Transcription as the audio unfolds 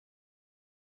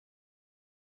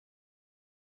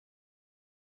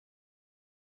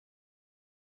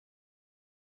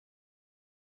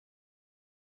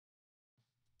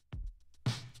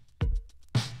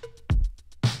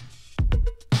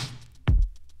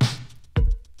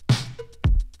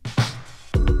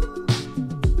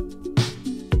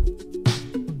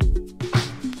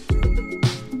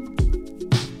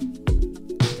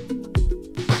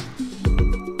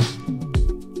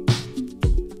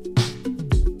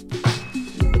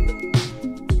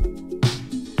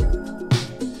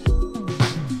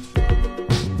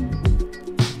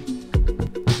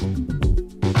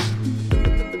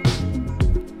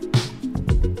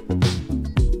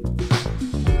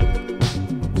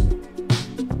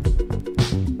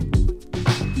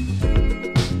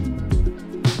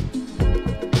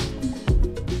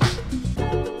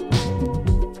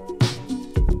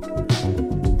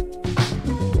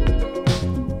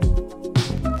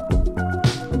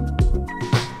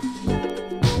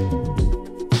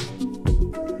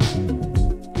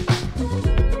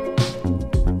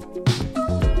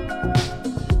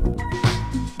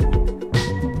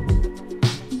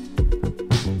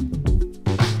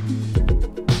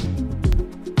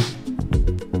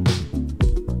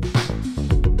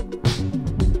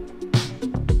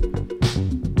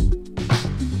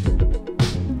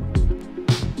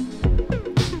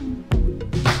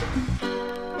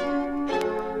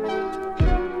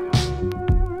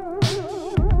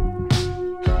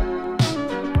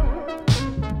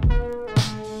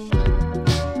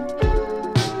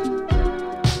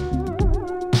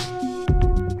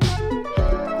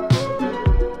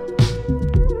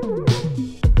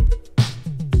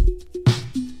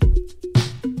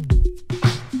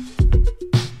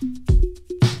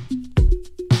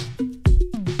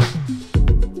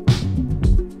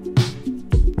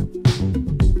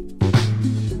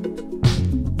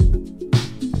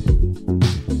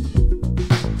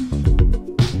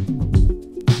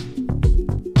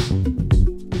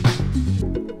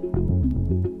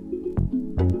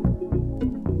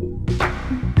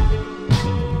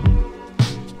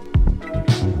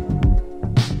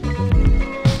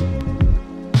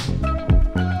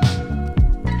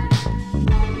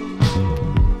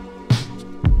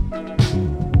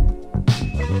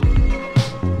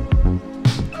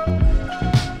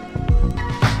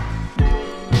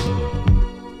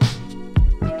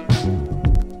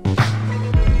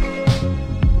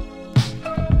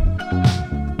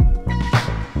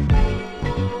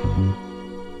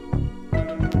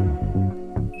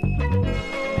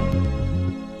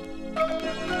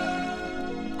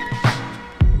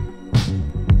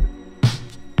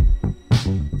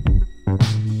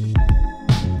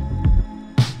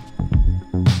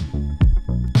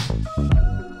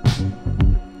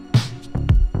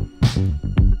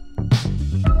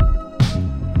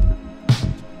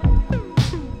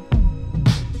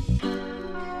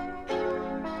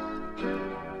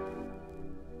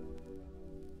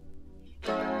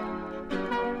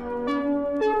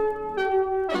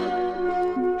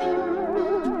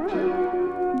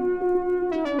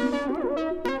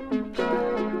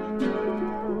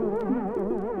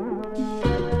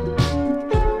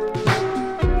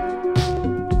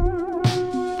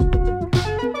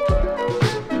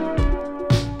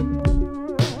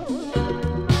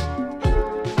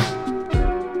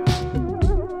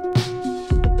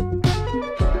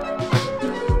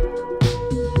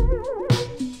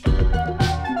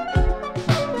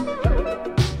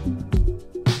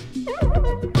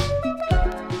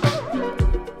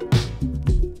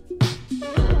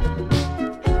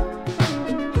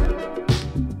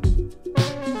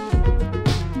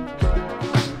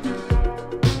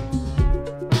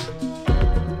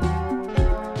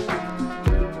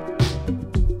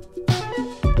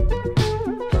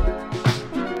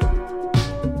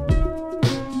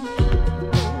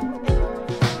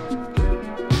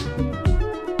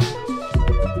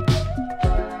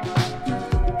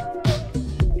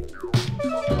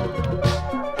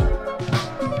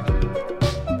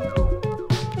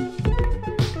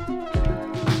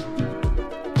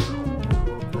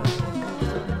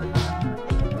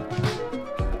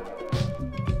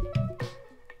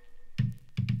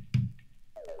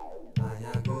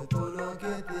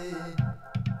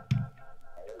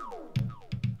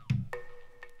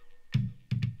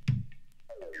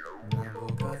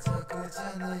ちゃ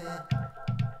ね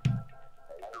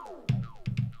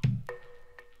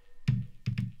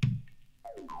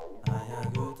早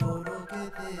く届け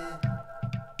て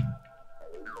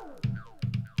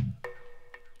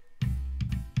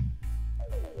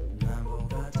なんぼ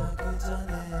ガチャくちゃ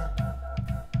ね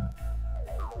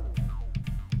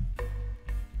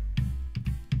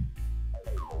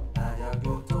早く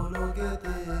届けて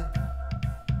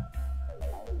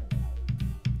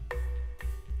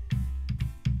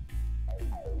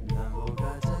なんぼ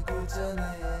ガチャくちゃね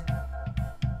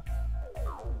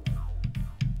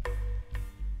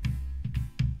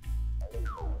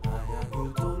早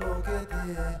く届け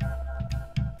て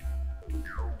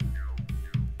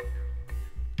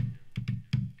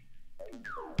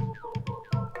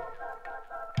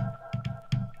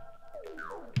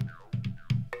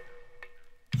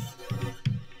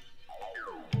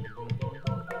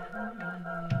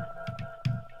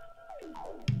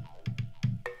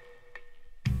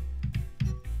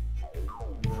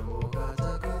なんぼガチ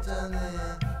ャくちゃね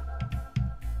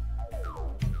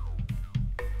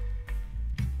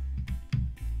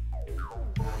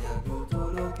早く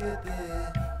届けて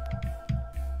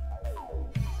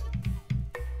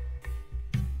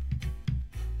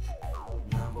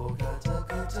なんぼガチャく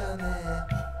ちゃね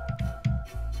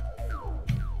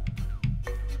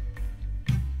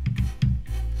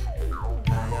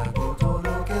早く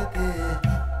届けて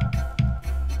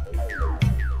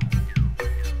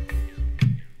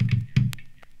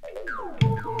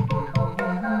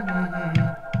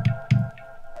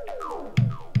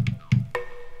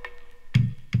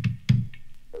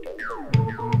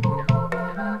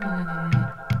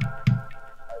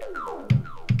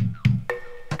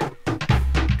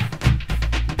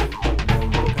な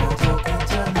んぼ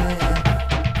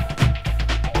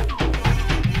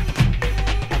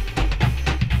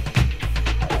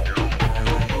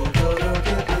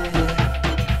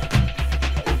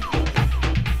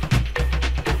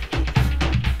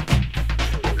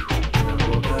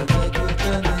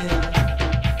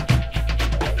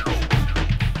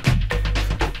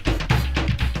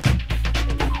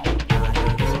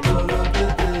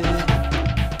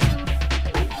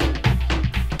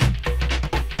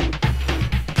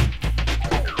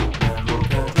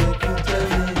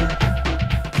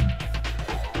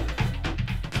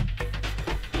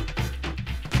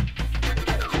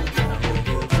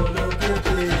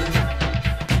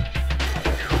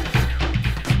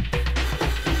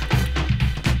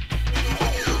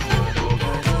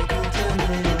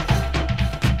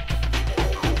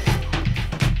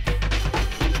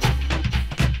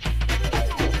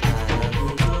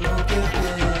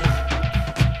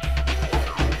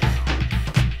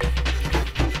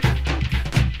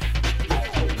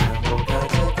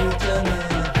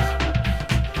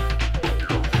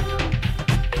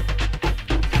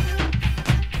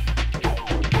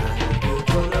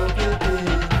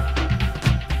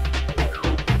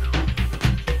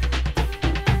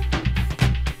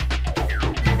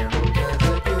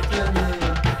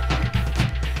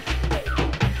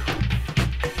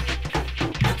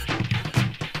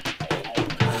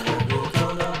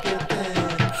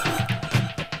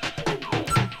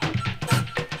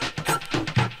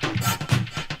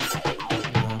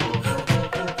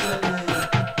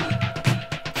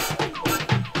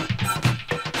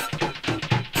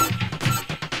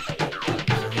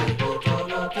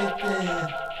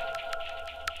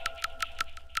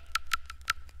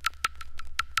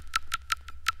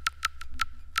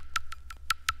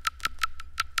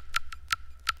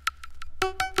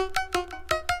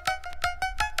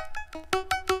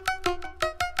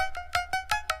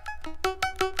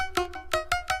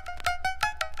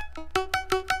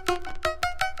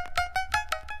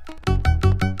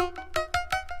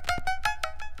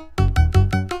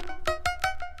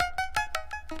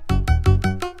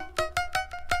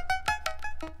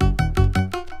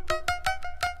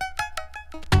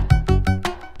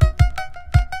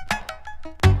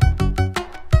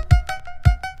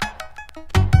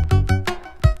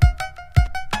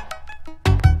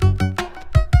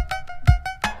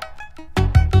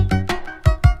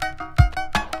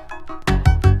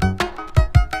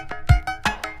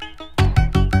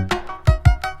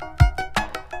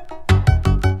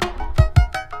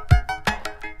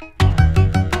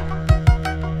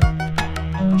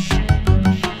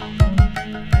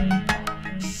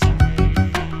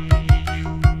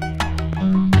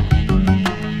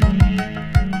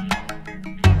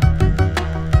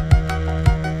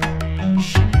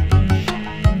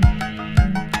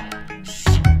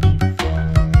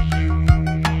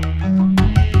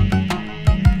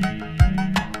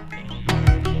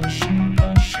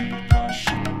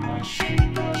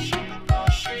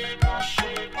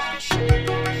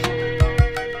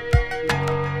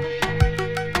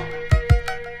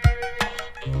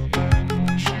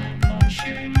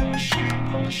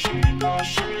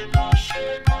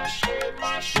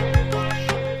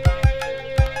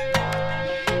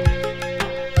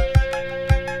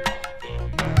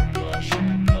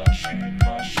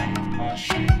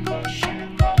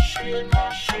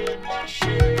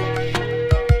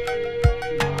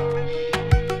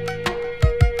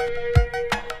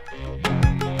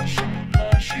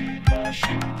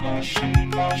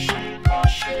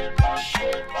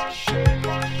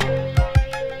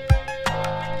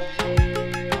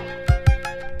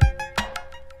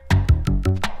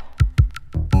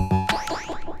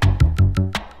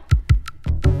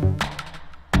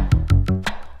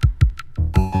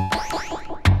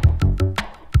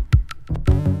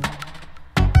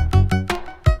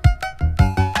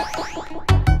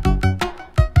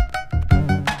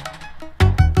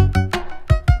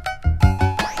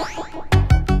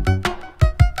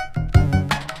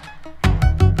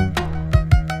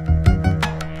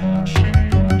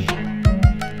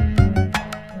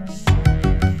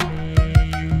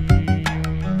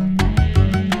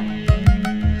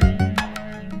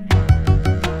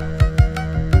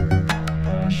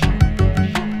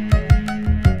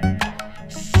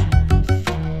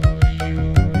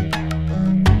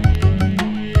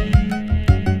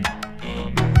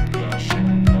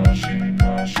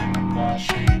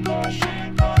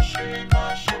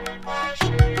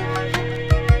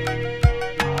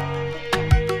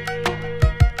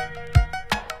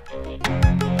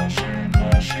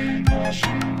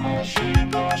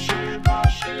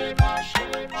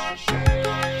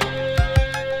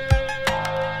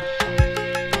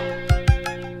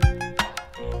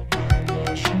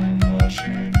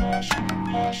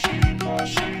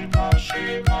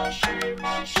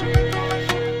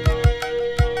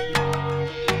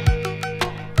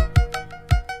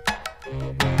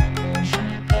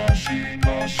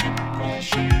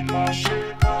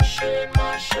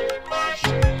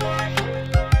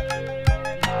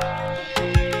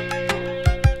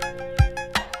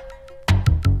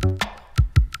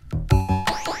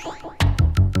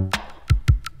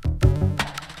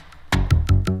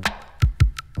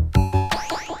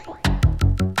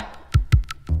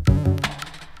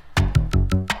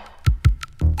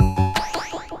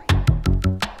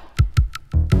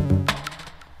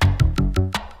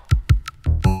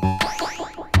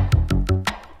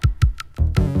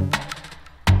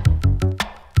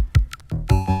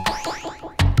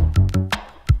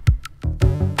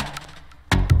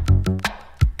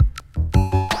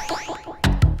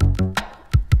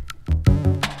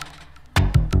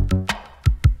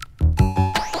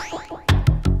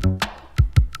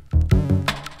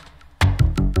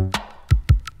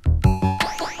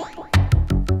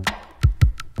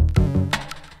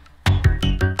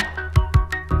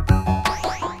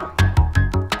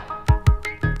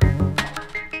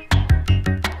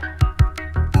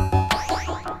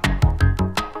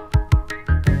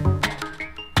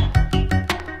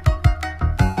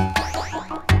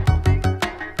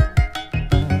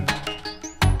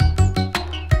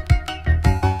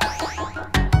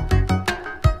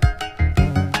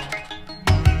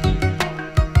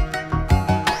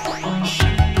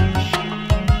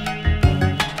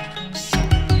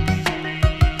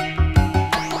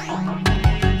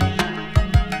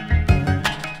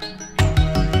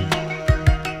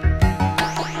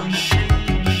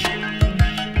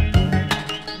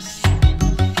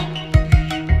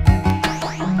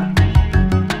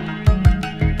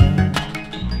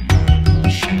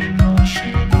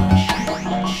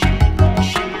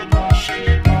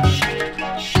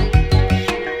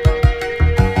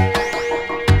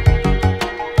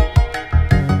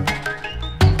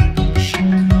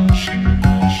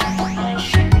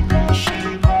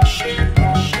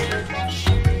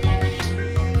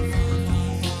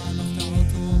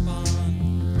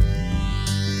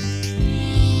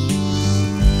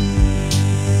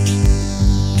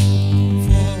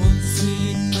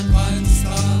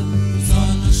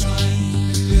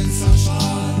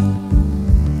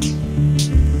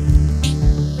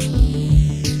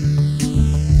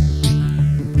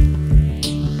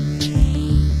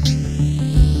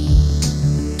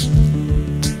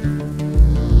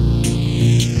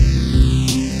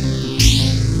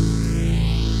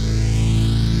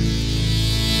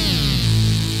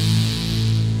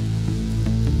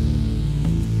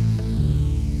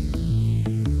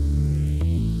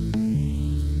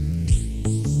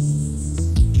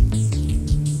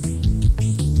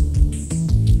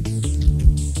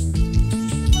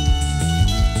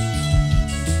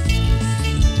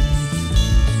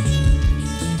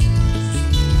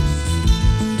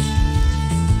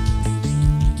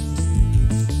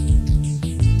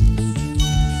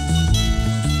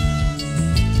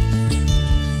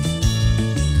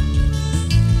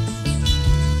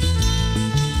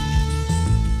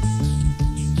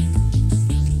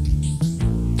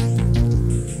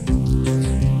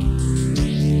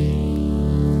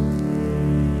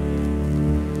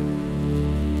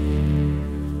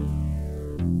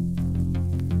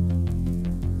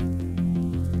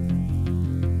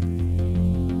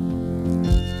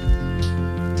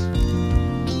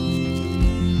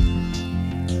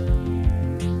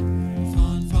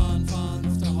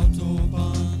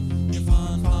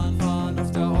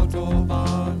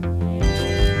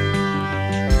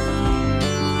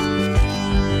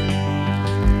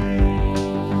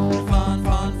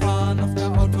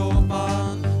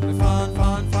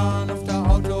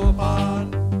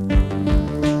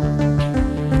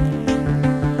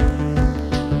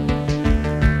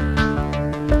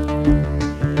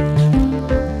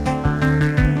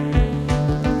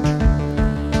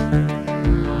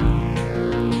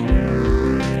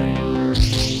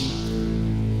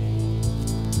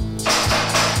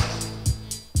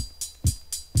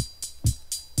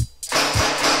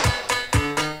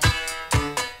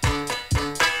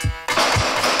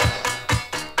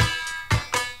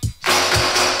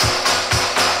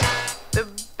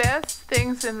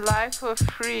things in life for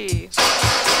free,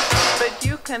 but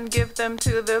you can give them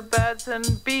to the birds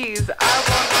and bees. I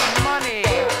want money.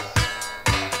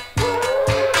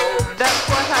 That's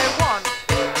what I want.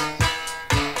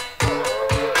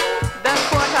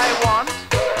 That's what I want.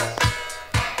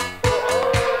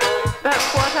 That's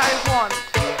what I want.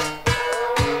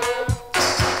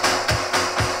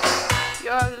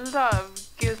 Your love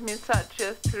gives me such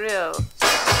a thrill,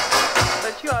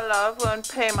 but your love won't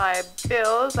pay my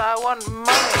bills. I want money.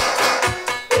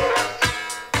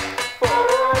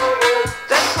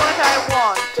 That's what I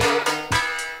want.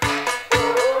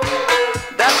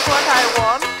 That's what I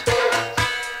want.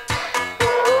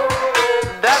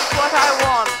 That's what I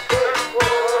want.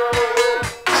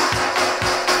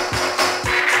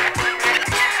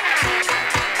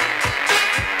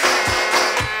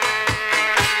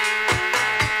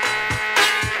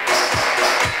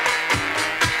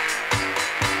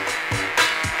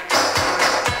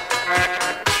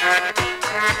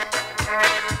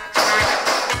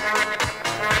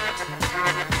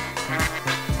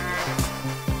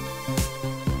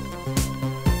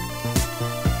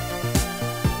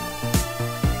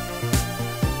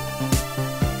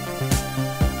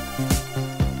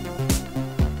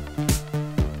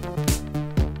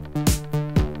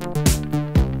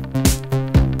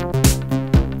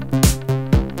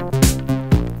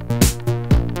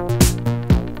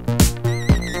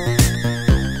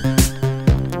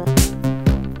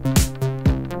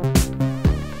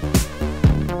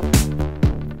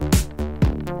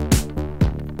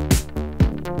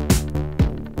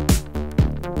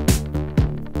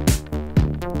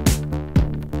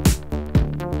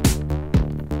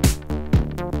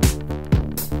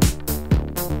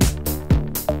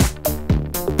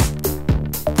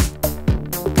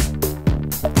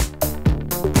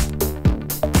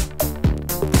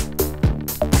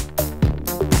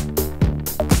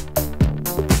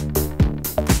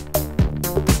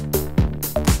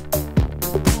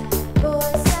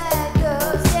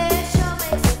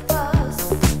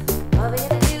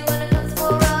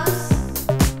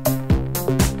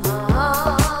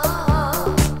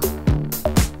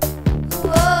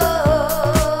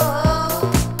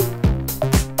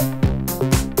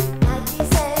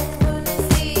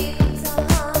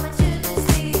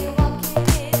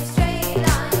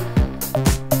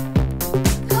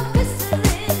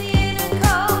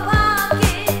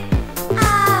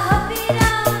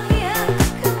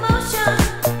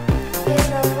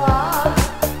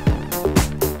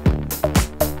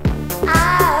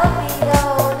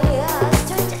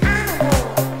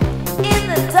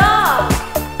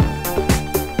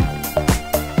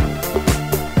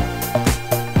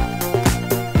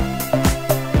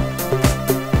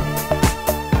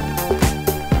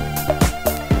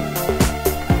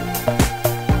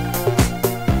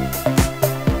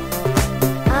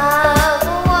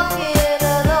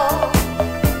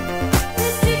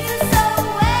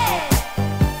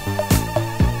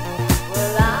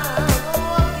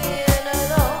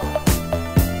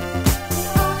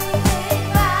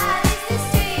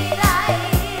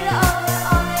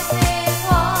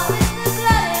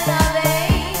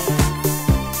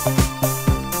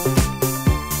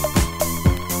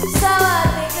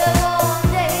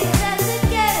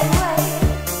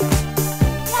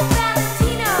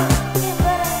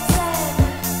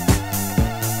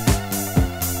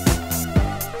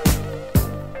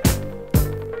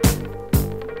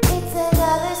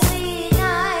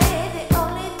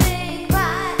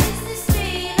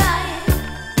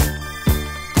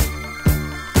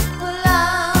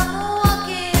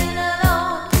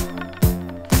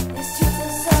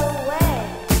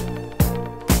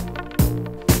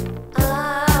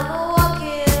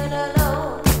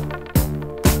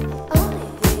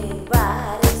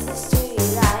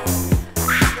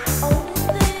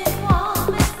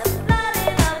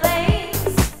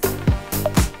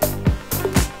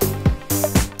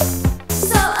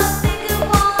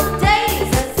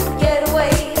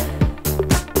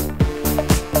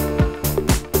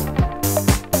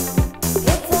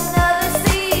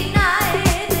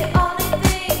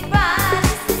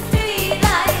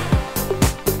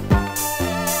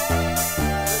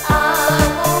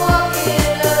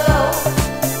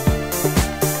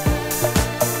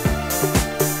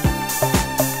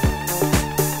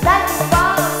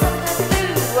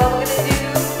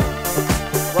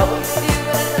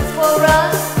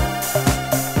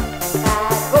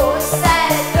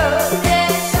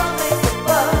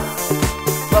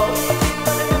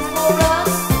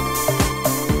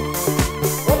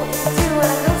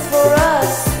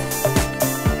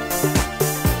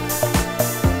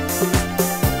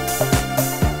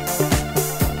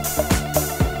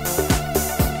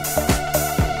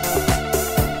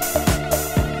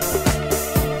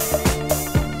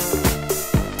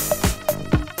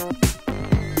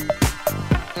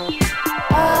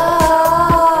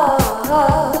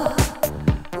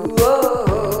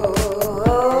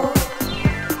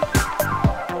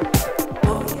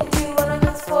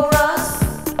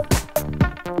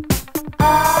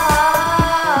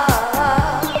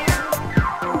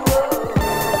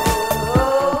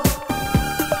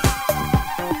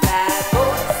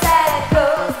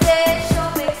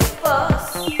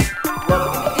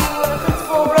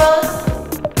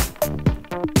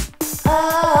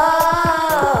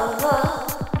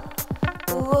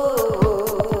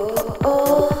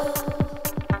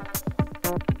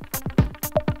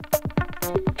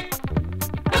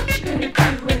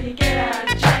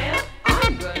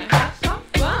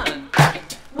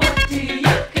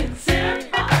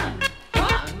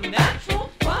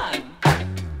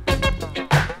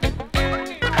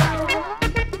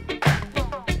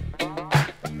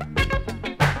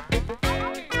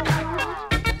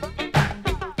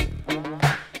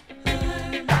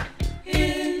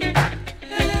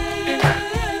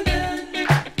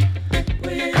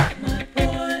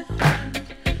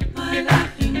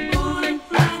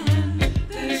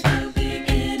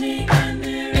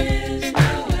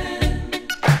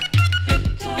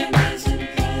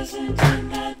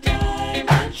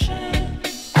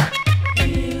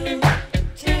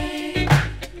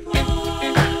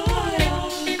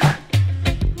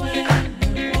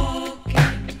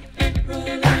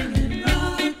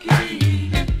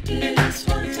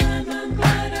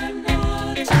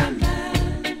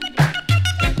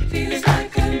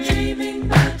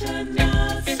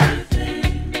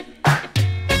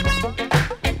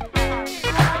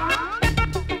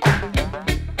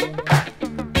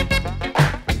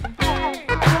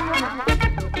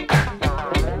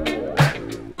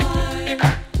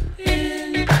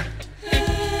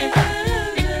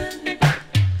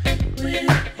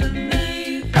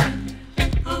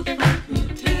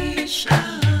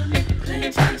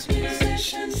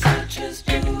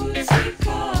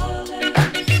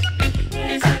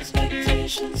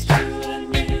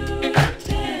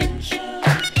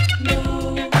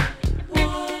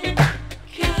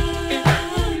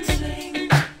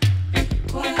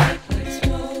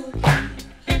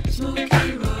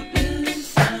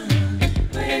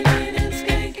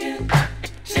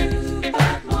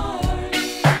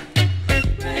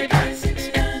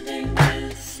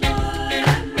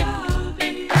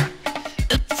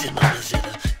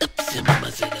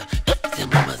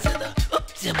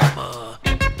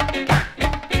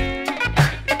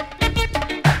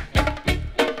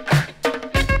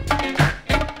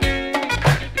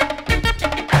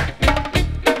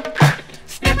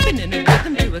 Stepping in a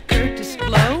rhythm to a Curtis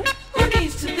blow. Who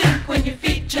needs to think when your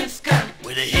feet just go?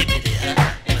 With a hippity hop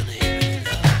and a hippity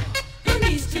low. Who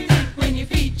needs to think when your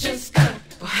feet just go?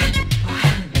 Bohannon,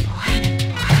 bohannon, bohannon,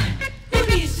 bohannon. Who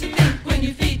needs to think when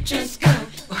your feet just go?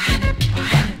 Bohannon,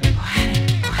 bohannon, bohannon,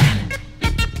 bohannon.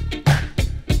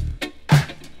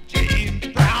 James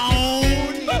Brown,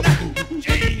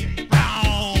 James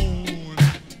Brown,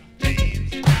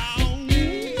 James Brown,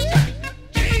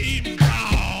 James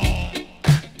Brown.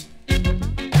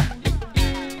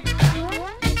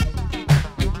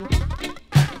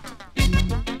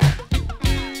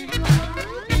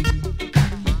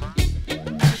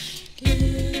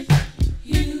 If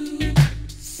you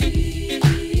see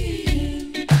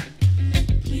him,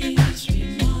 please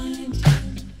remind him,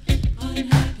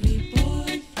 unhappy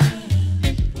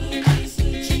boyfriend, but he's a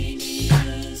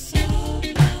genius of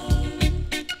love.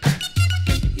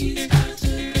 He's got a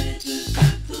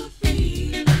better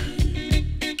feeling,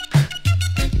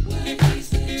 well,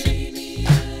 he's a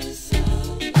genius of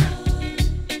love.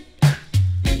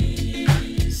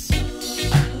 He's so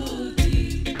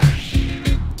deep.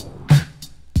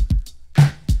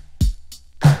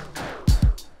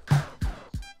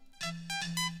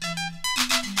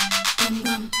 Bum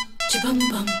bum, chibum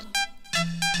bum.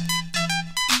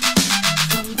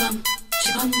 Bum bum,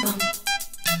 chibum bum.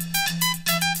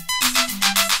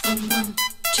 Bum bum,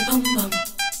 chibum bum.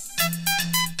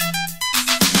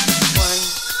 1,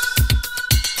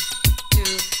 2,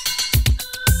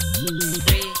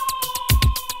 3,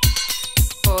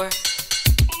 4,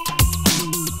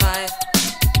 5,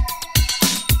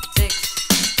 6,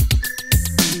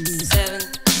 7.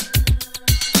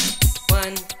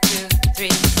 1, 2, 3,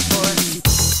 4.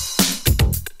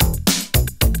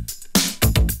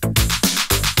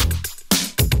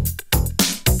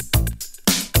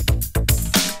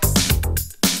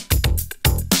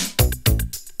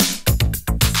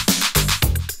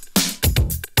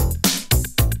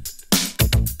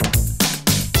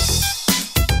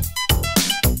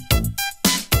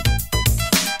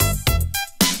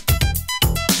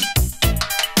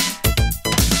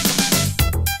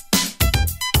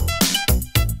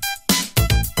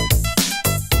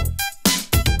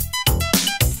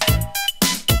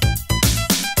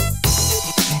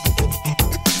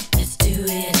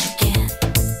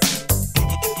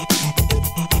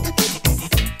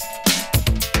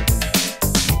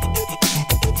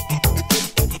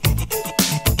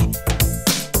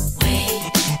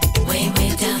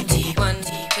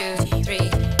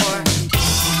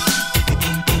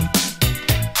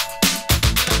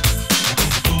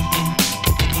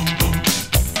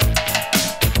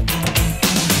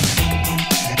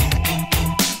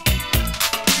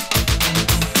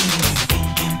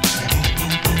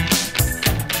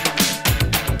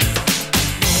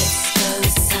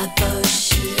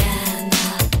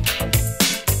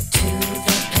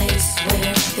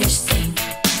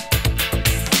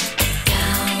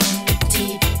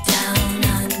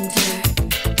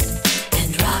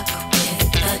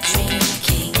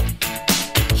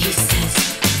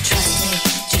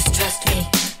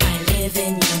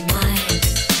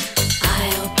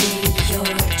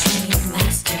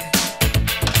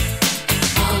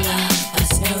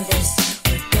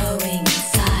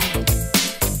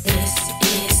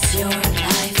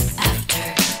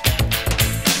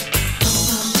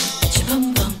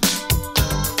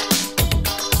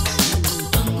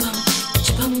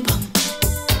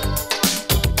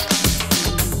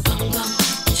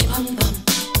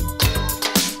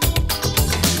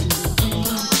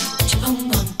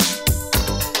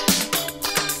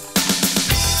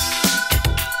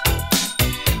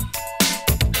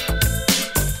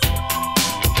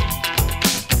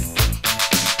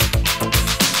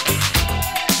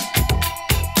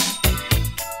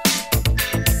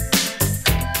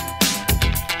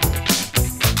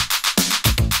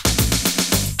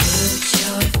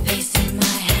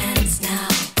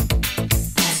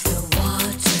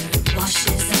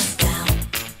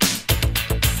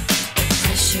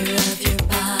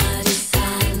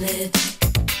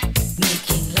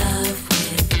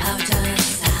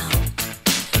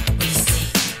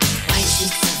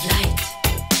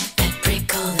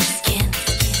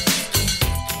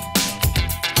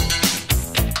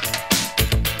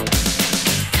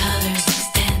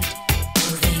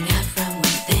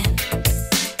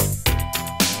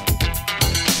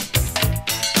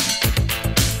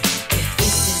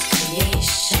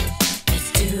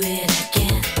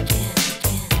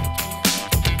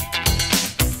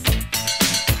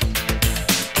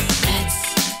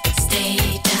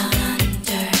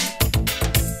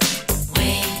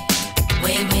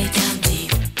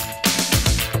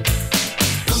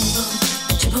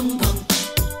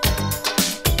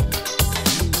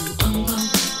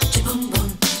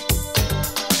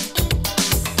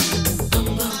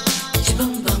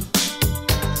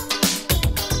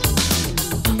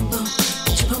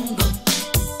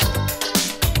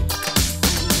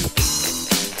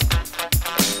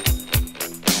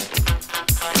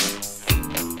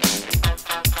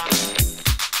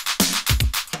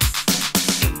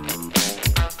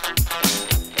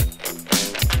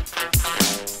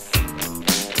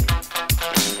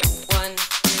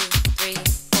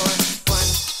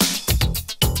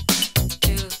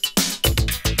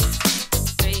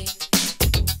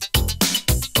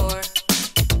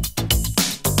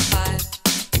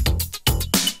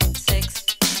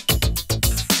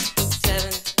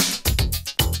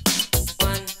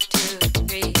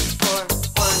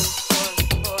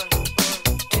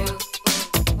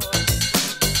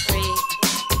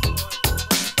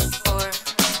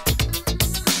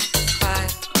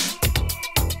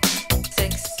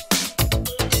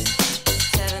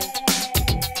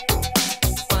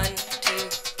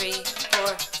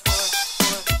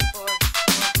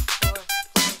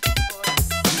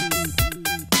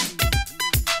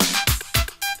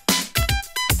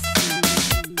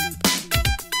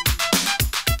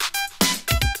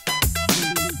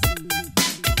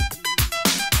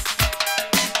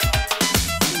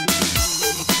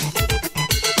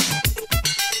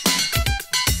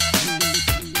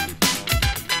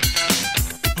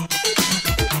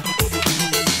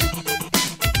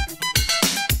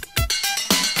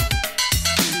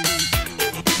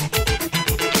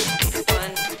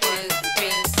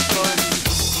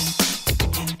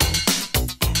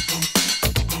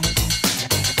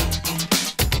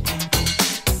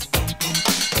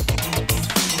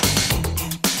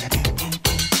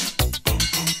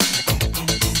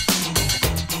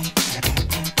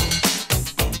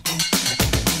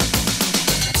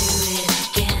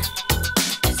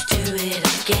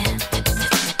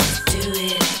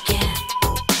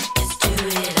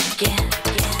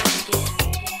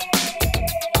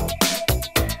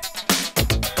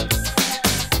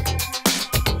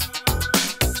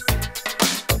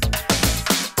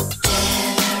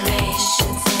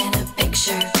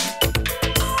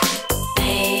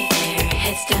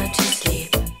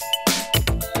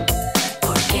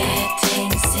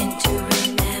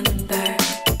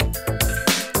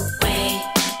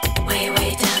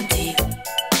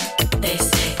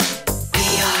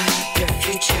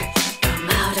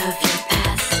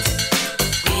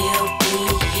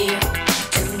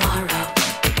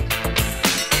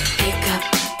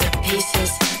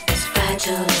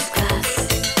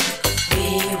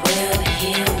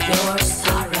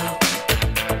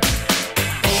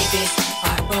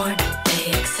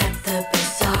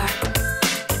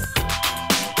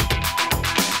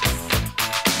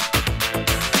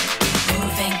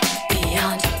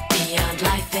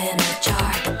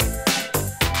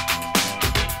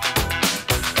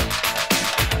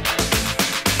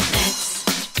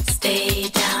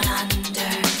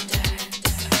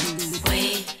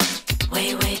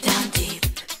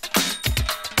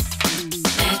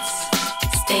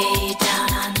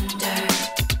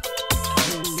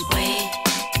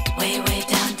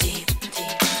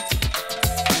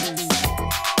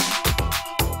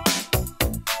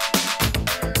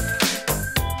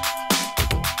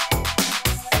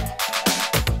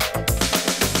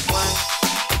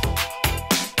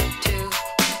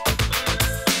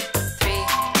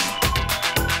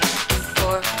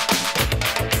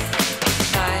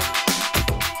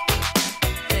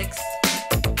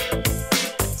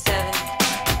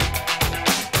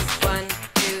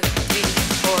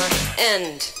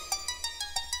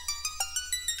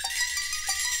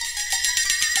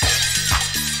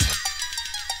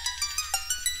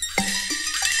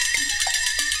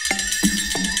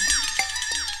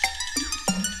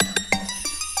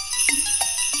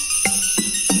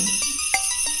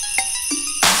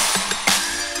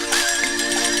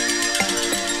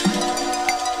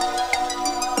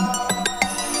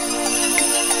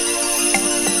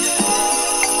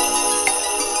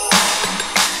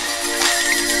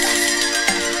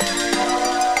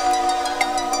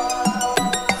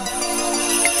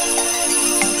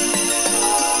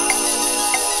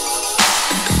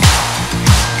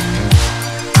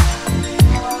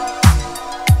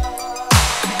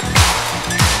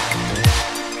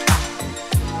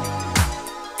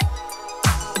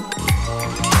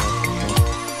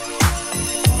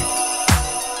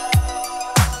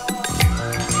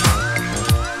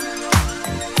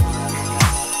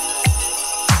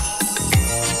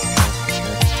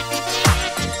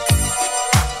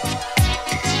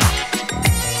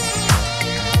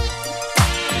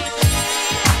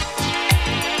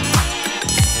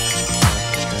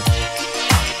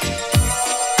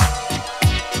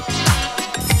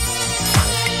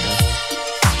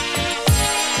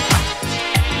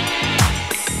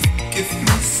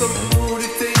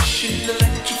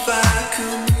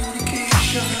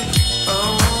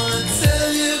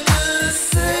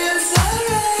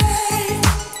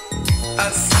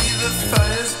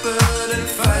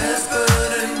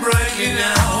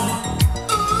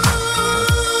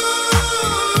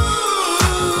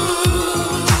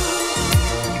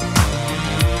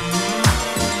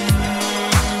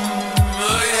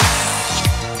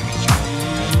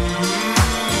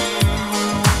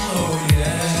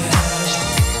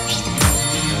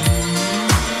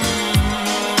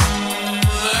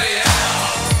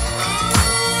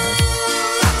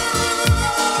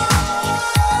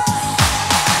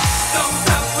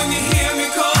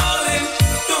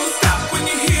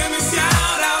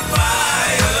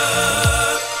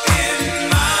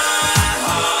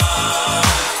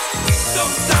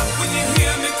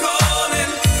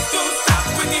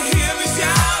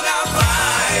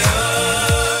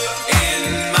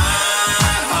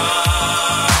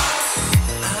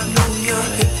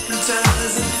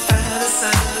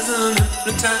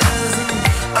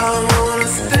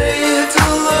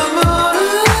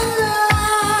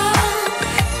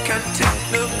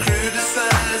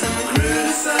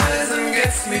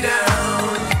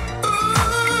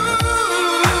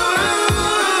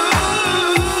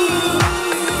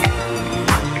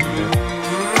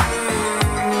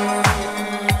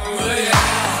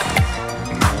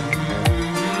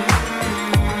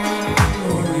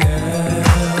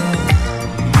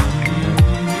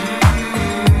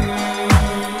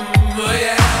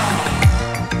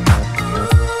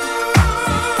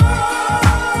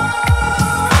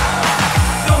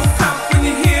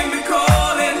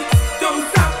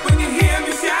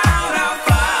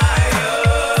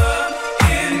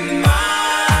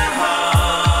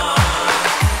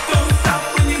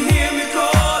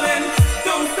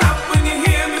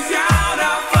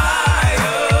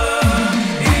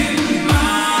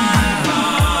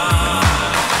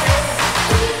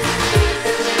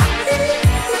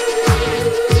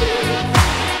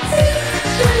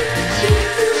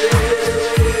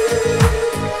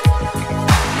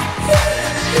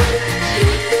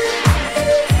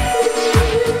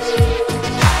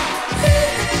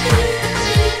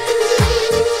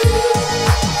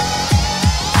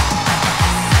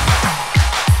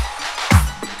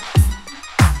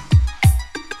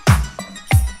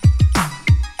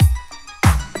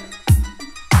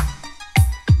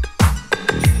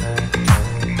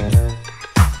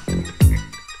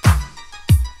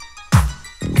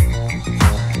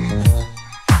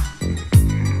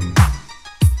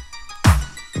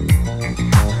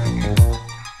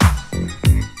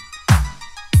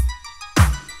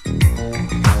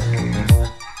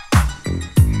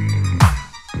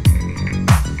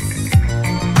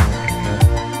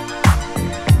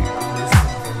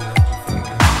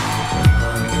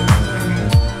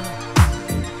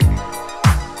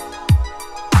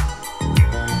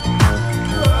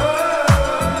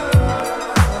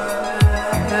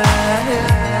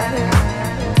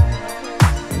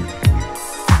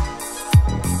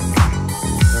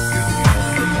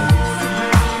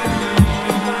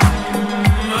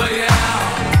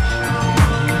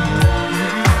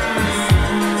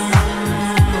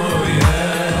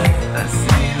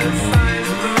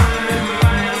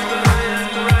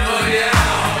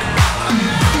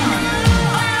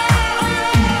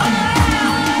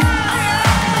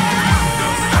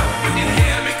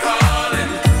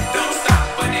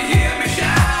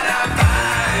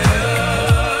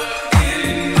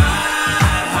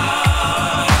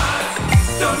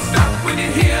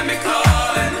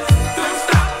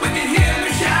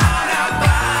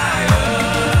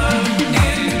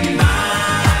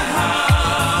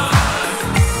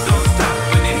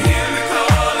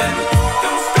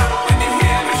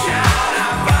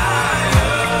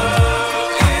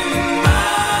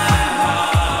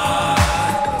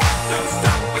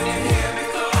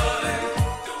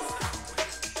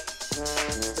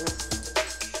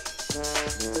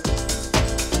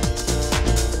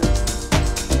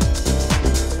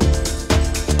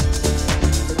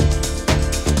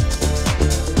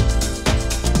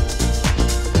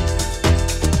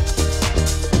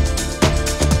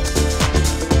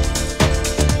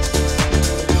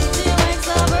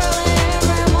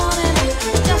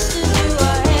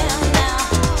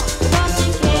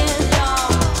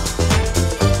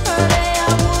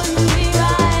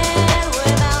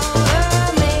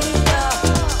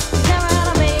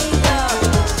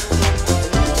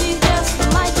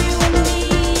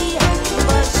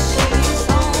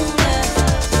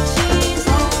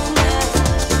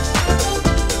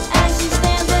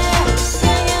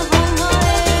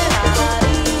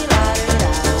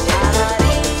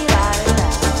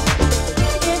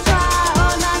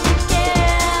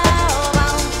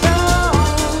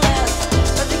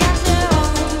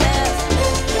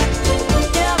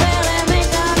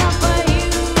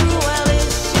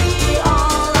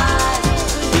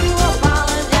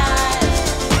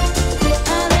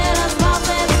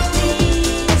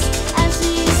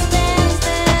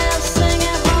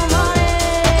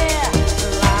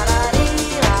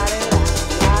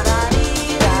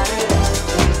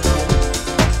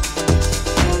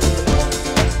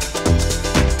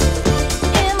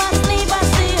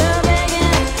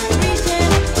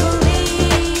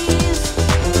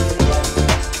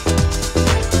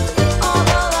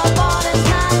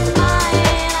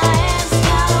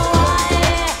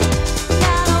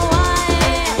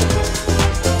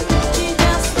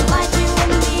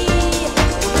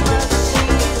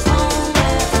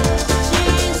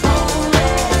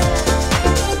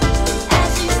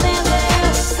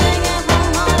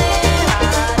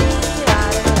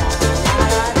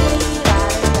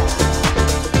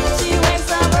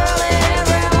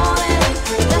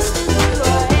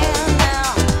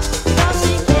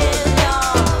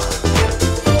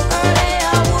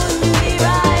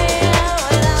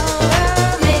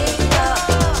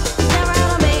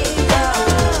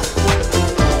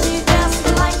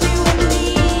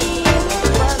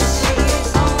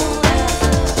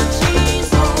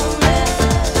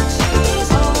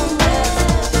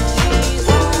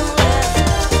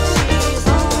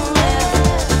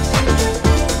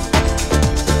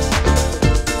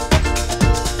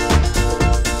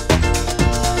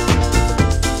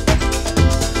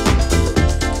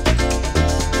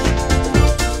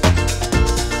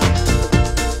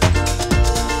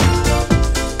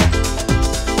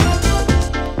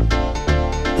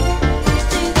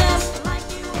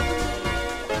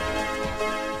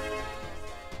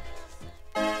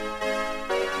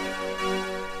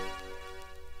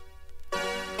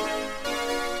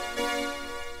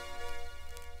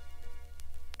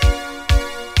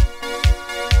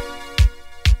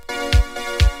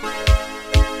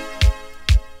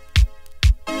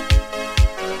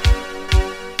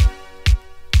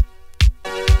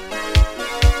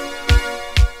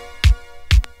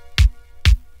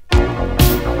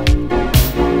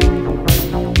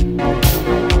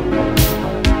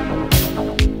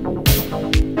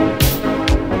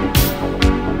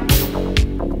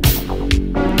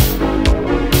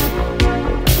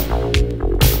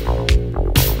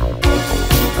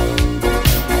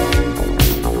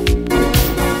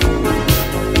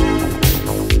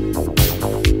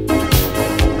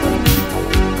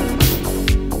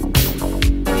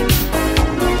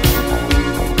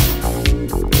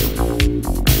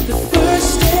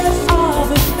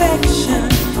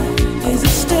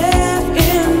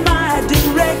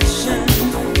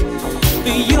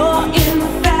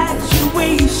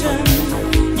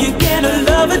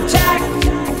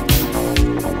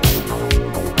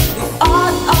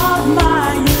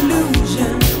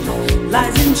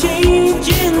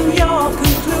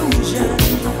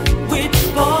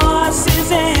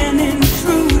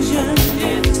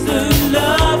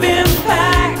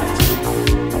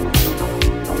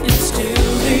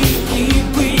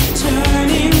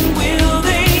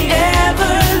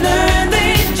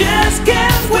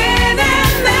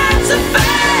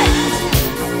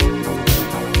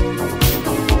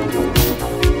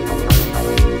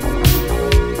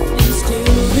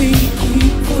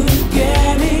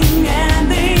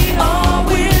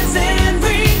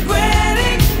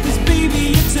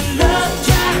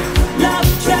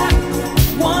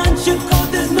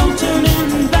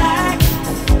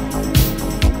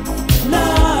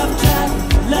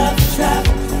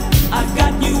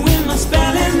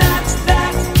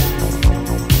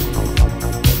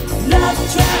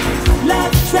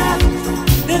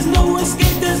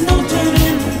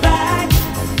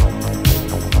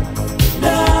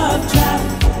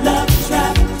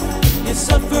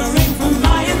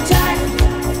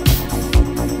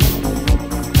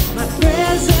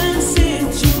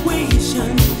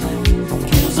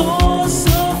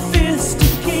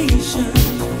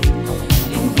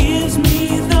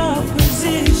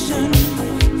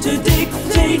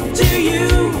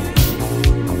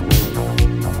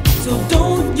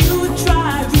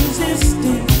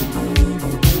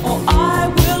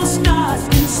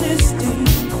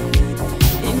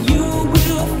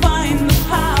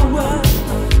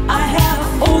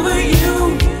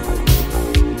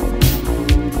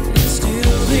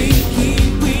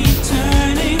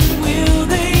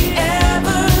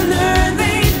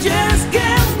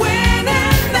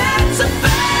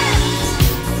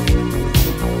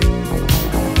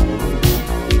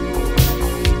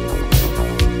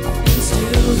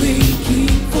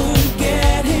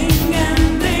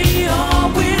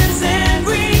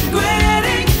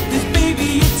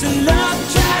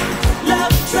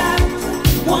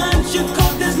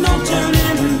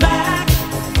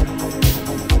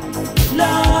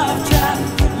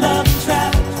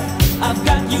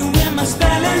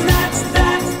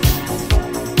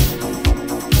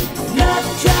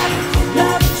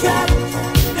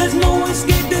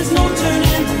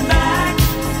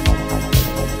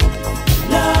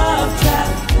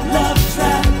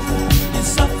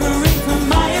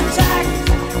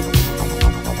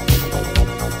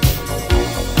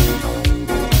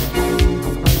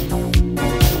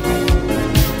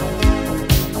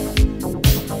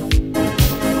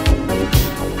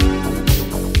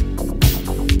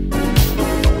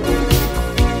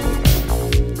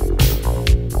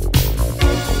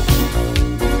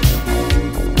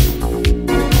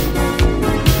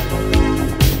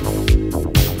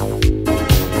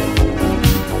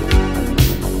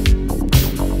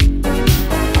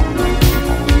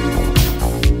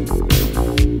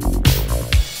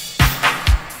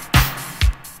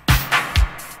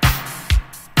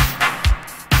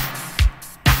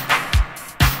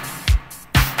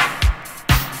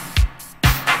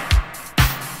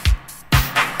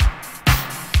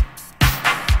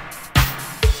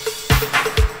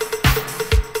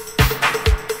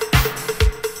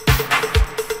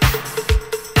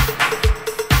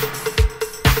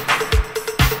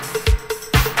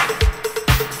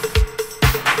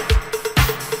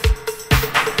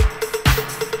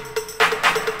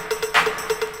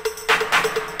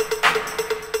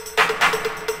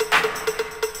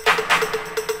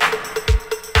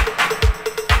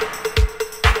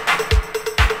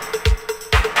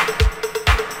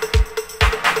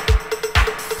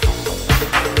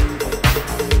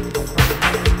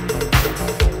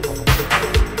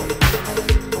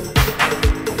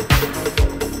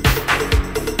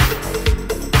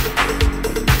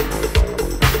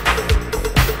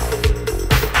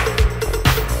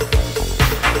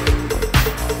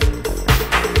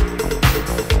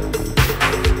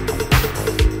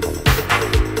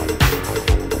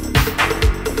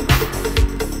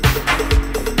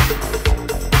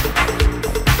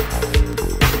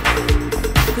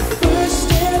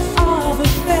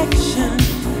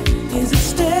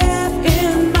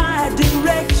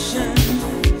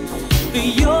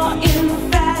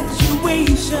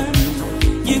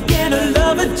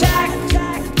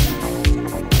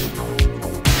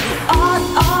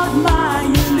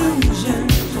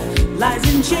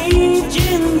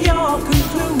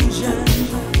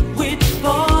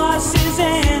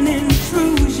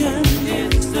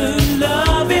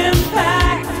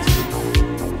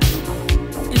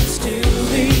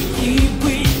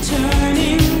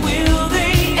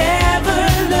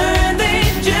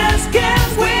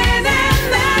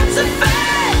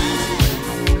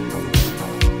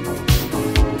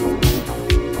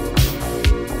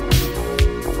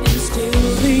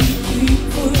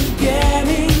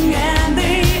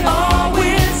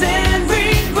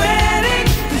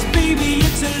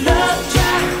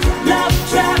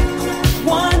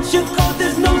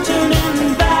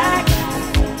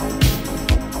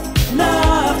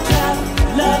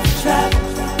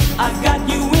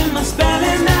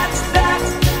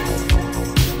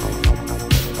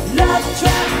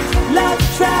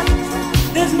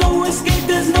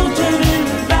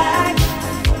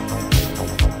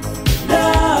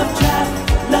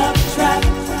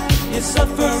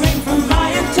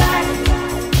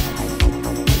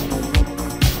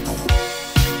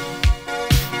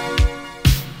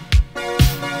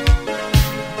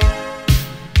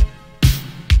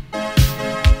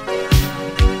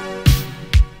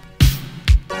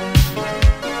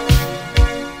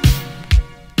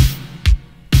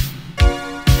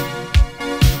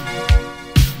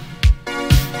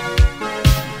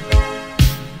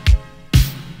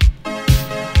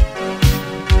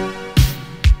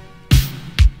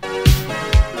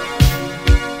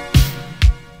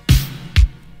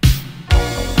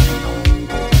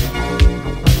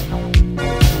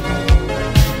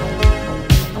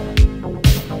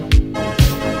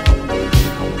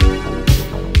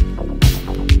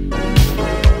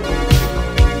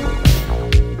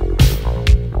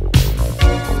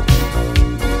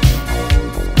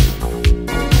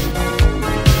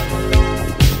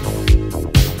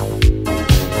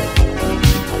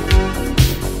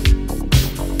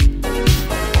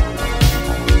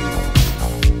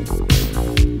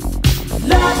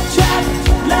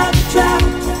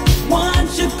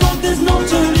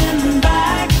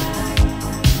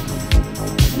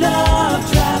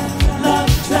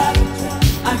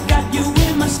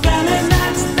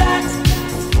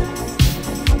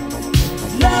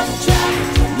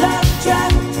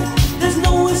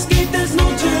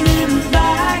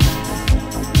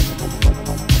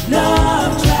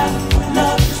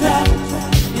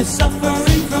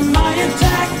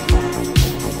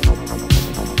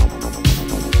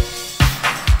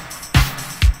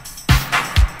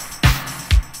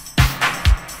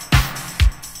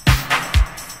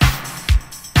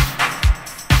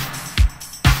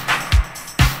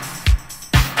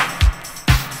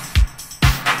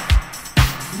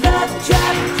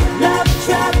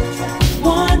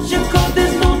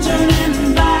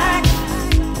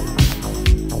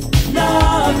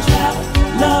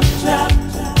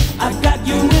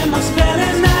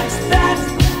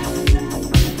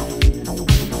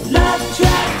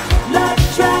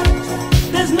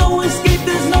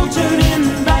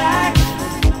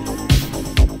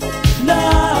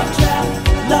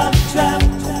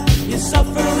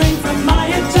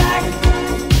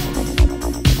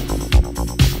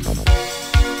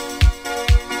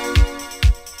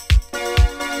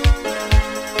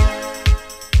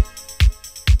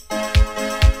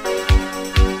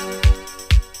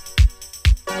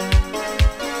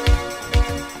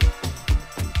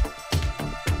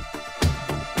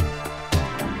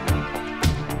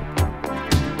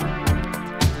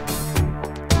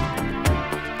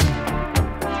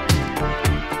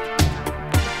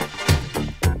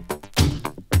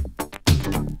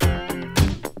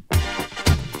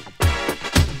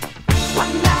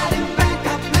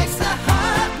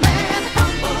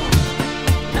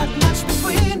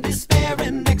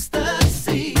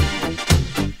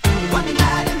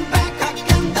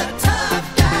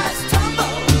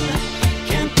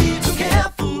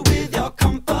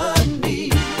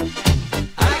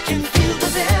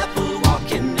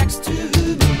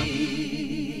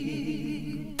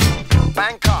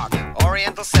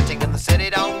 typical setting, and the city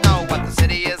don't know what the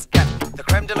city is getting. The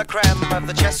creme de la creme of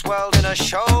the chess world in a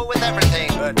show with everything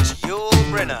but Yul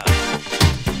Brynner.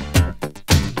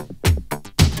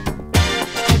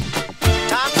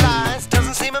 Time flies,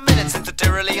 doesn't seem a minute since the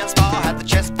Tyrolean spa had the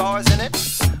chess bars in it.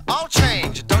 All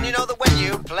change, don't you know that when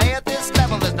you play at this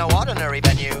level, there's no ordinary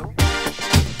venue?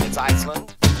 It's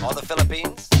Iceland, or the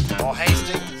Philippines, or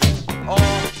Hastings, or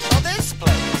this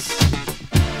place.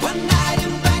 One night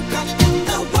in Bangkok in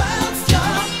the world's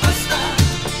your oyster.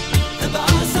 The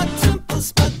bars are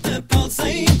temples, but the pulse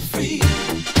ain't free.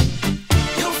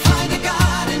 You'll find a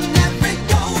god in every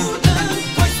golden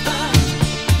oyster,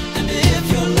 and if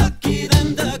you're lucky,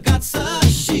 then the god's a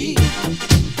she.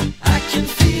 I can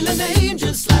feel an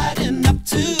angel sliding up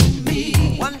to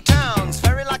me. One town's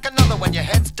very like another when your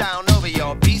head's down over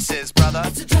your pieces, brother.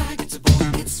 It's a drag, it's a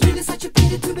bore. It's really such a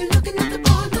pity to be looking at the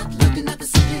bar, not looking at the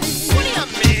city. What do you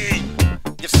mean?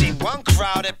 You've seen one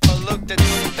crowded, polluted,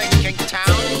 thinking town,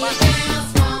 but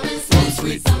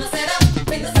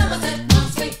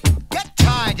get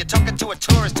tired, you're talking to a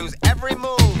tourist whose every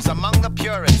move's among the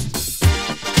purists.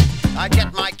 I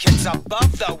get my kids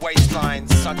above the waistline,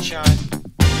 sunshine.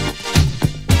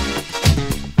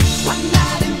 One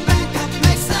night in Bangkok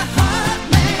makes a hard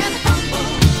man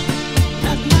humble.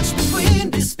 Not much between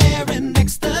despair and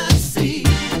ecstasy.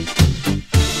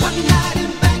 One night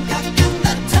in Bangkok and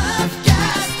the tough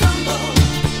guys stumble.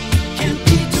 Can't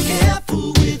be too careful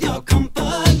with your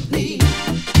company.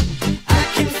 I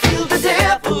can feel the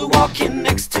devil walking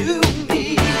next to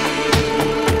me.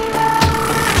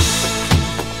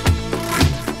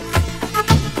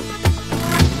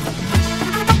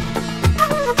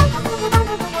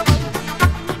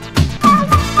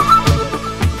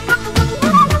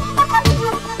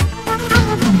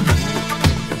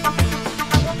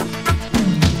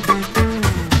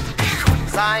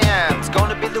 Siam's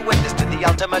gonna be the witness to the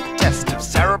ultimate test of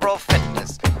cerebral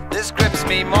fitness. This grips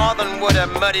me more than would a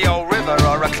muddy old river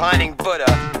or reclining Buddha.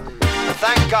 But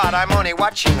thank God I'm only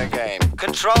watching the game,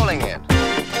 controlling it.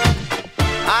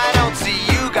 I don't see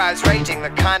you guys rating the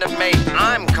kind of mate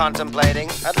I'm contemplating.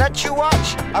 I'd let you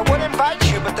watch, I would invite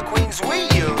you, but the queens we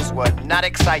use would not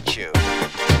excite you.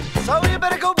 So you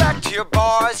better go back to your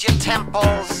bars, your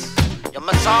temples, your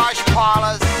massage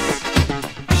parlors.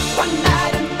 One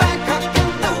night in Bangkok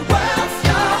and the world's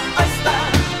your oyster.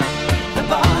 The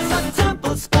bars are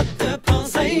temples, but the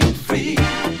pulse ain't free.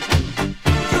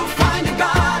 You'll find a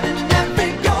god in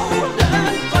every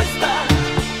golden oyster.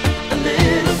 A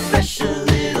little flesh, a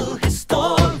little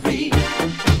history.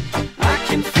 I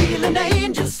can feel an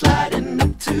angel sliding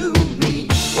up to me.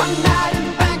 One night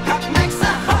in Bangkok makes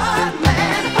a hard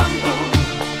man humble.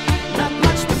 Not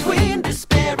much between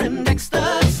despair and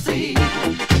ecstasy.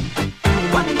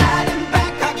 One night in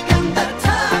Bangkok and the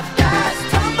tough guys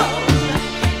tumble.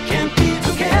 Can't be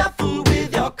too careful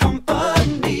with your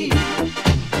company.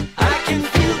 I can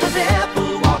feel the devil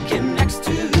walking next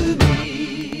to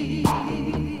me.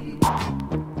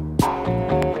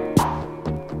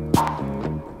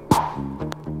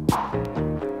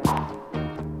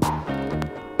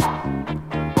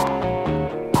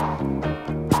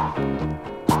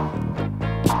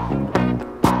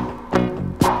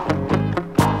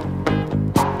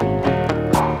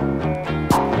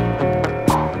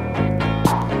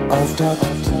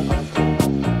 Auftakt,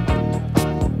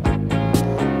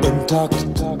 im Takt,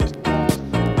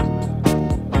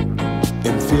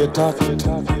 im Viertakt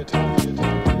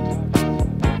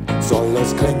soll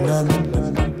es klingen.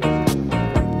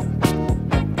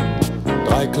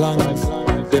 Dreiklang,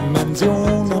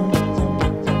 Dimensionen,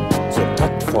 so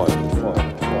taktvoll.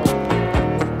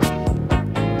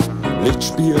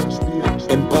 Lichtspiel,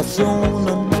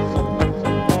 Impressionen,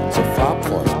 so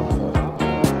farbvoll.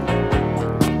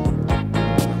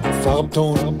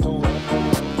 Farbton,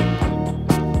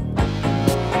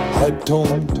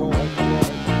 Halbton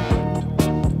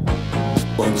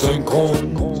und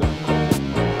synchron.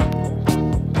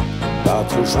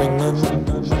 Dazu schwingen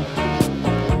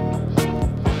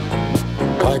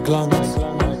Dreiklang,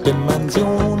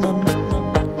 Dimensionen,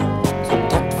 so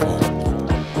taktvoll.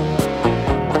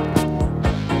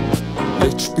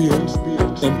 Lichtspiel,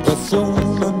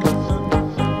 Impressionen,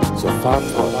 so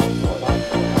farbvoll.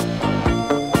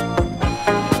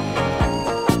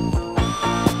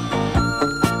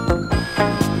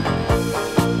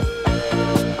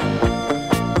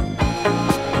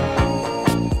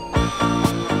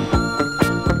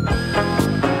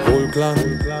 Wohlklang,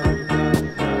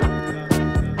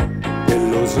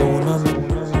 Illusionen,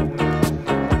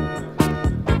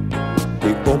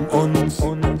 die uns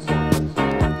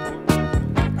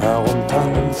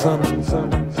herumtanzen.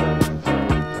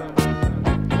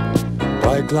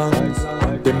 Dreiklang,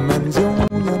 Dimensionen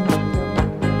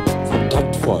von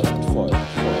taktvoll.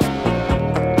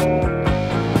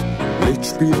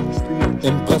 Lichtspiel,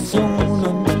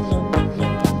 Impressionen,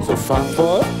 so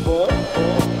farbvoll.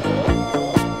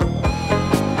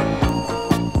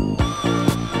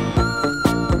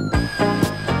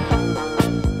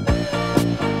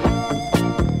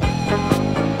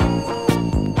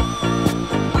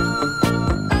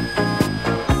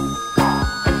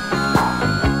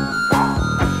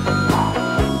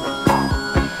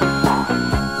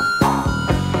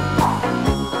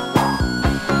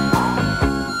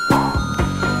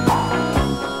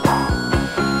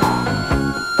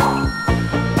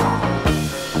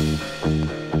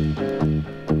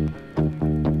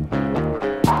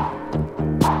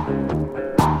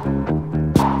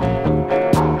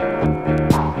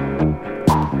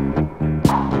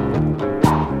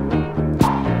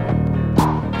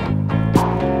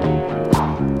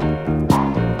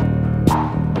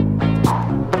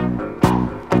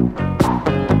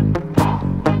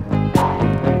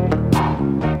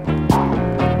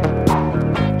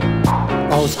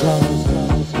 Ausklang,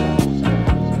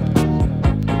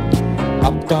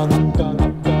 Abgang,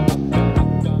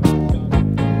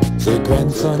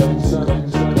 Sequenzen,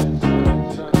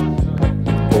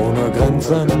 ohne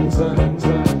Grenzen,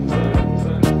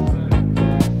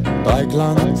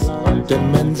 Dreiklang,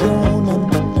 Dimensionen,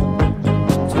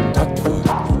 zum Taktvoll,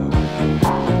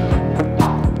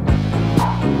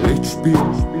 Lichtspiel,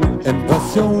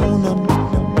 Impressionen,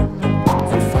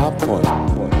 so farbvoll.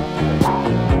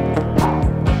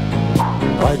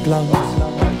 Dreiklang,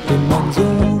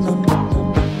 Dimensionen,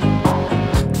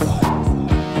 taktvoll.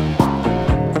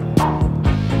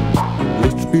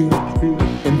 Lichtspiel,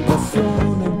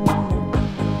 Impressionen,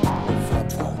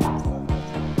 farbvoll.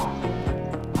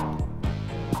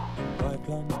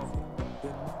 Dreiklang,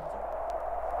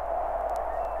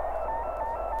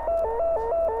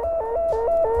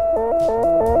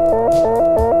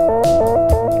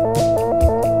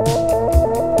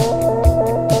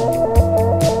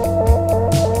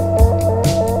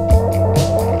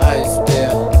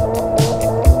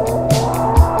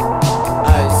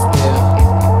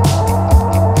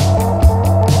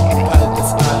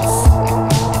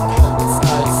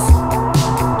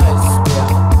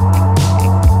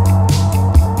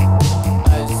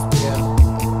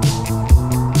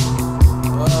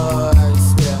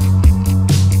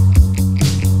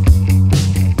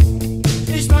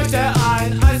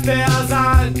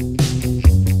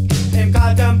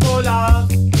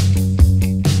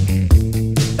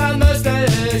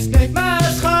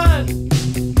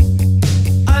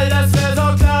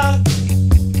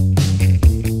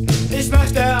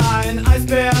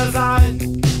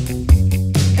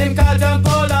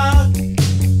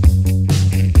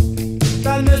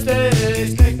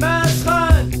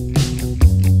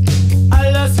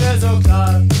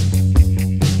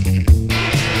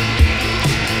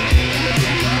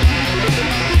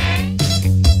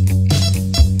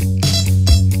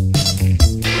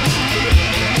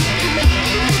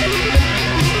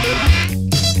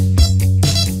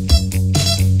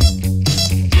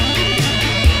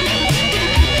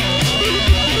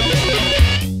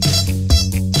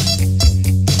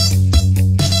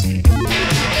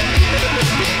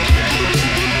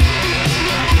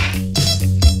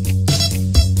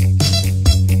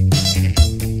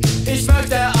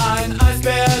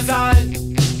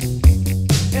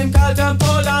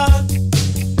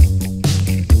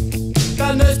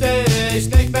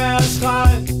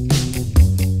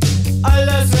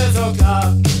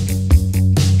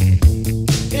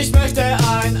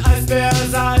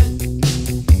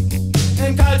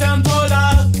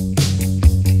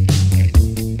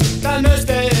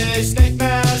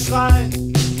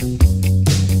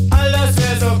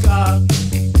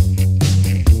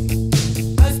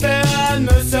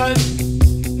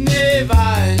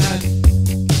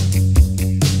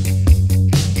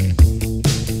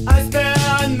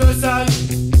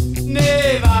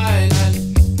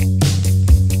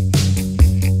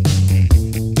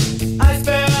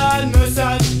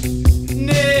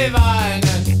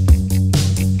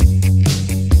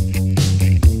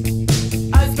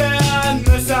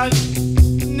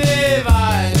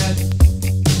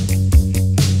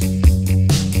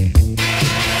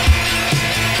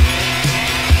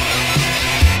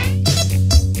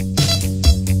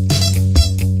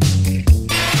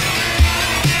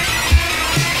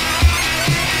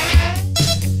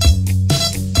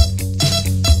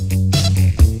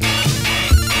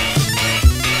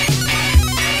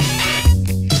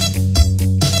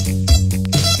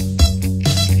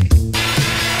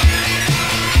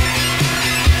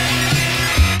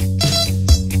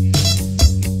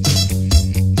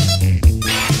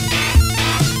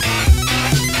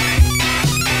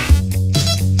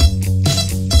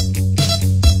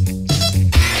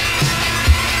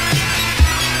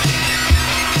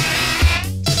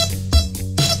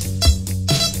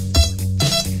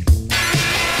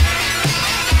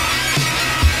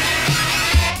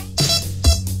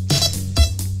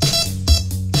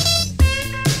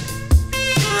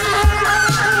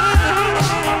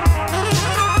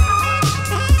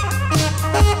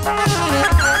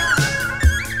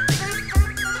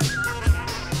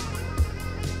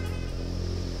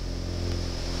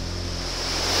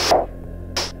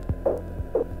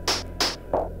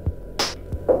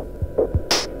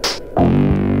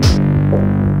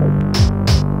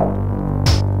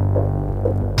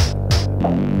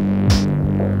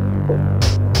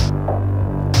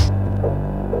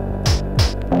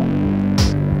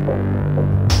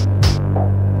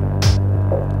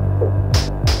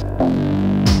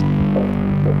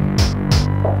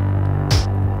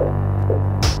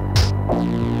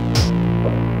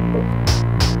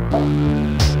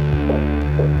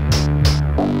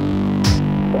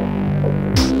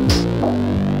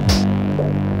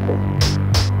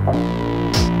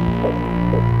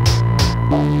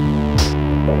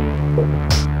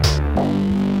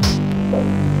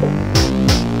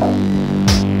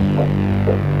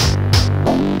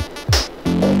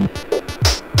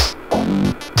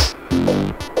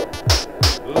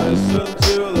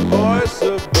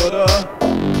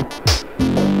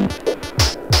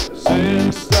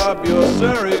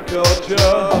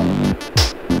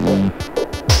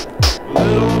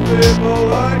 Little people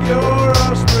like your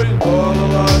offspring, all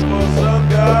alive for some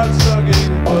god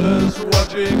sucking, Buddha's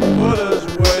watching, Buddha's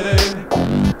waiting.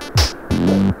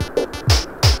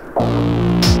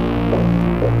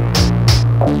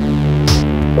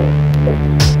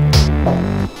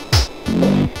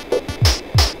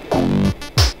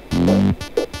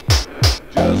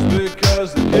 Just because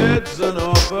the kid's an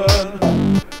orphan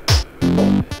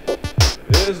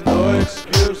is no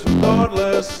excuse for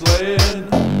thoughtless slaying.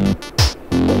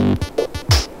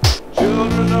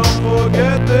 Children, don't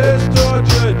forget this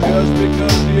torture. Just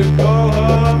because you call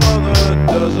her mother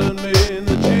doesn't mean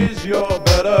that she's your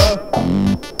better.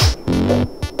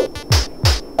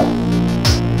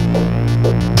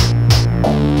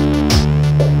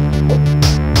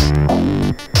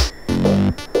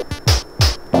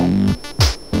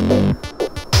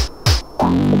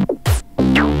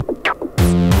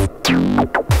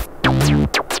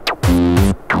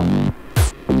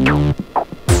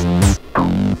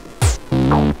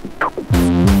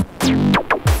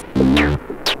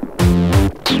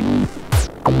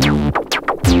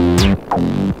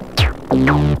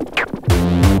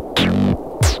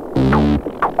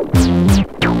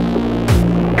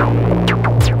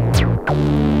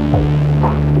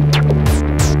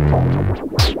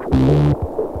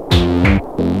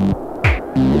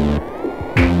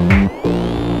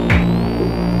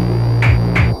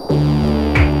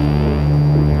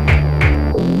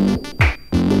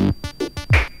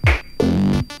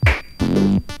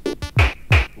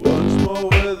 Once more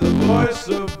with the voice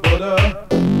of Buddha,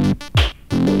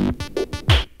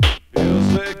 he'll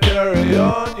say carry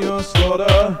on your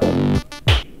slaughter.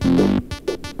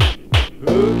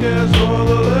 Who cares for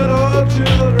the little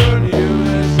children? You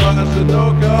may slice with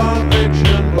no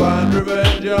conviction, blind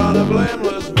revenge on a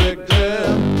blameless victim.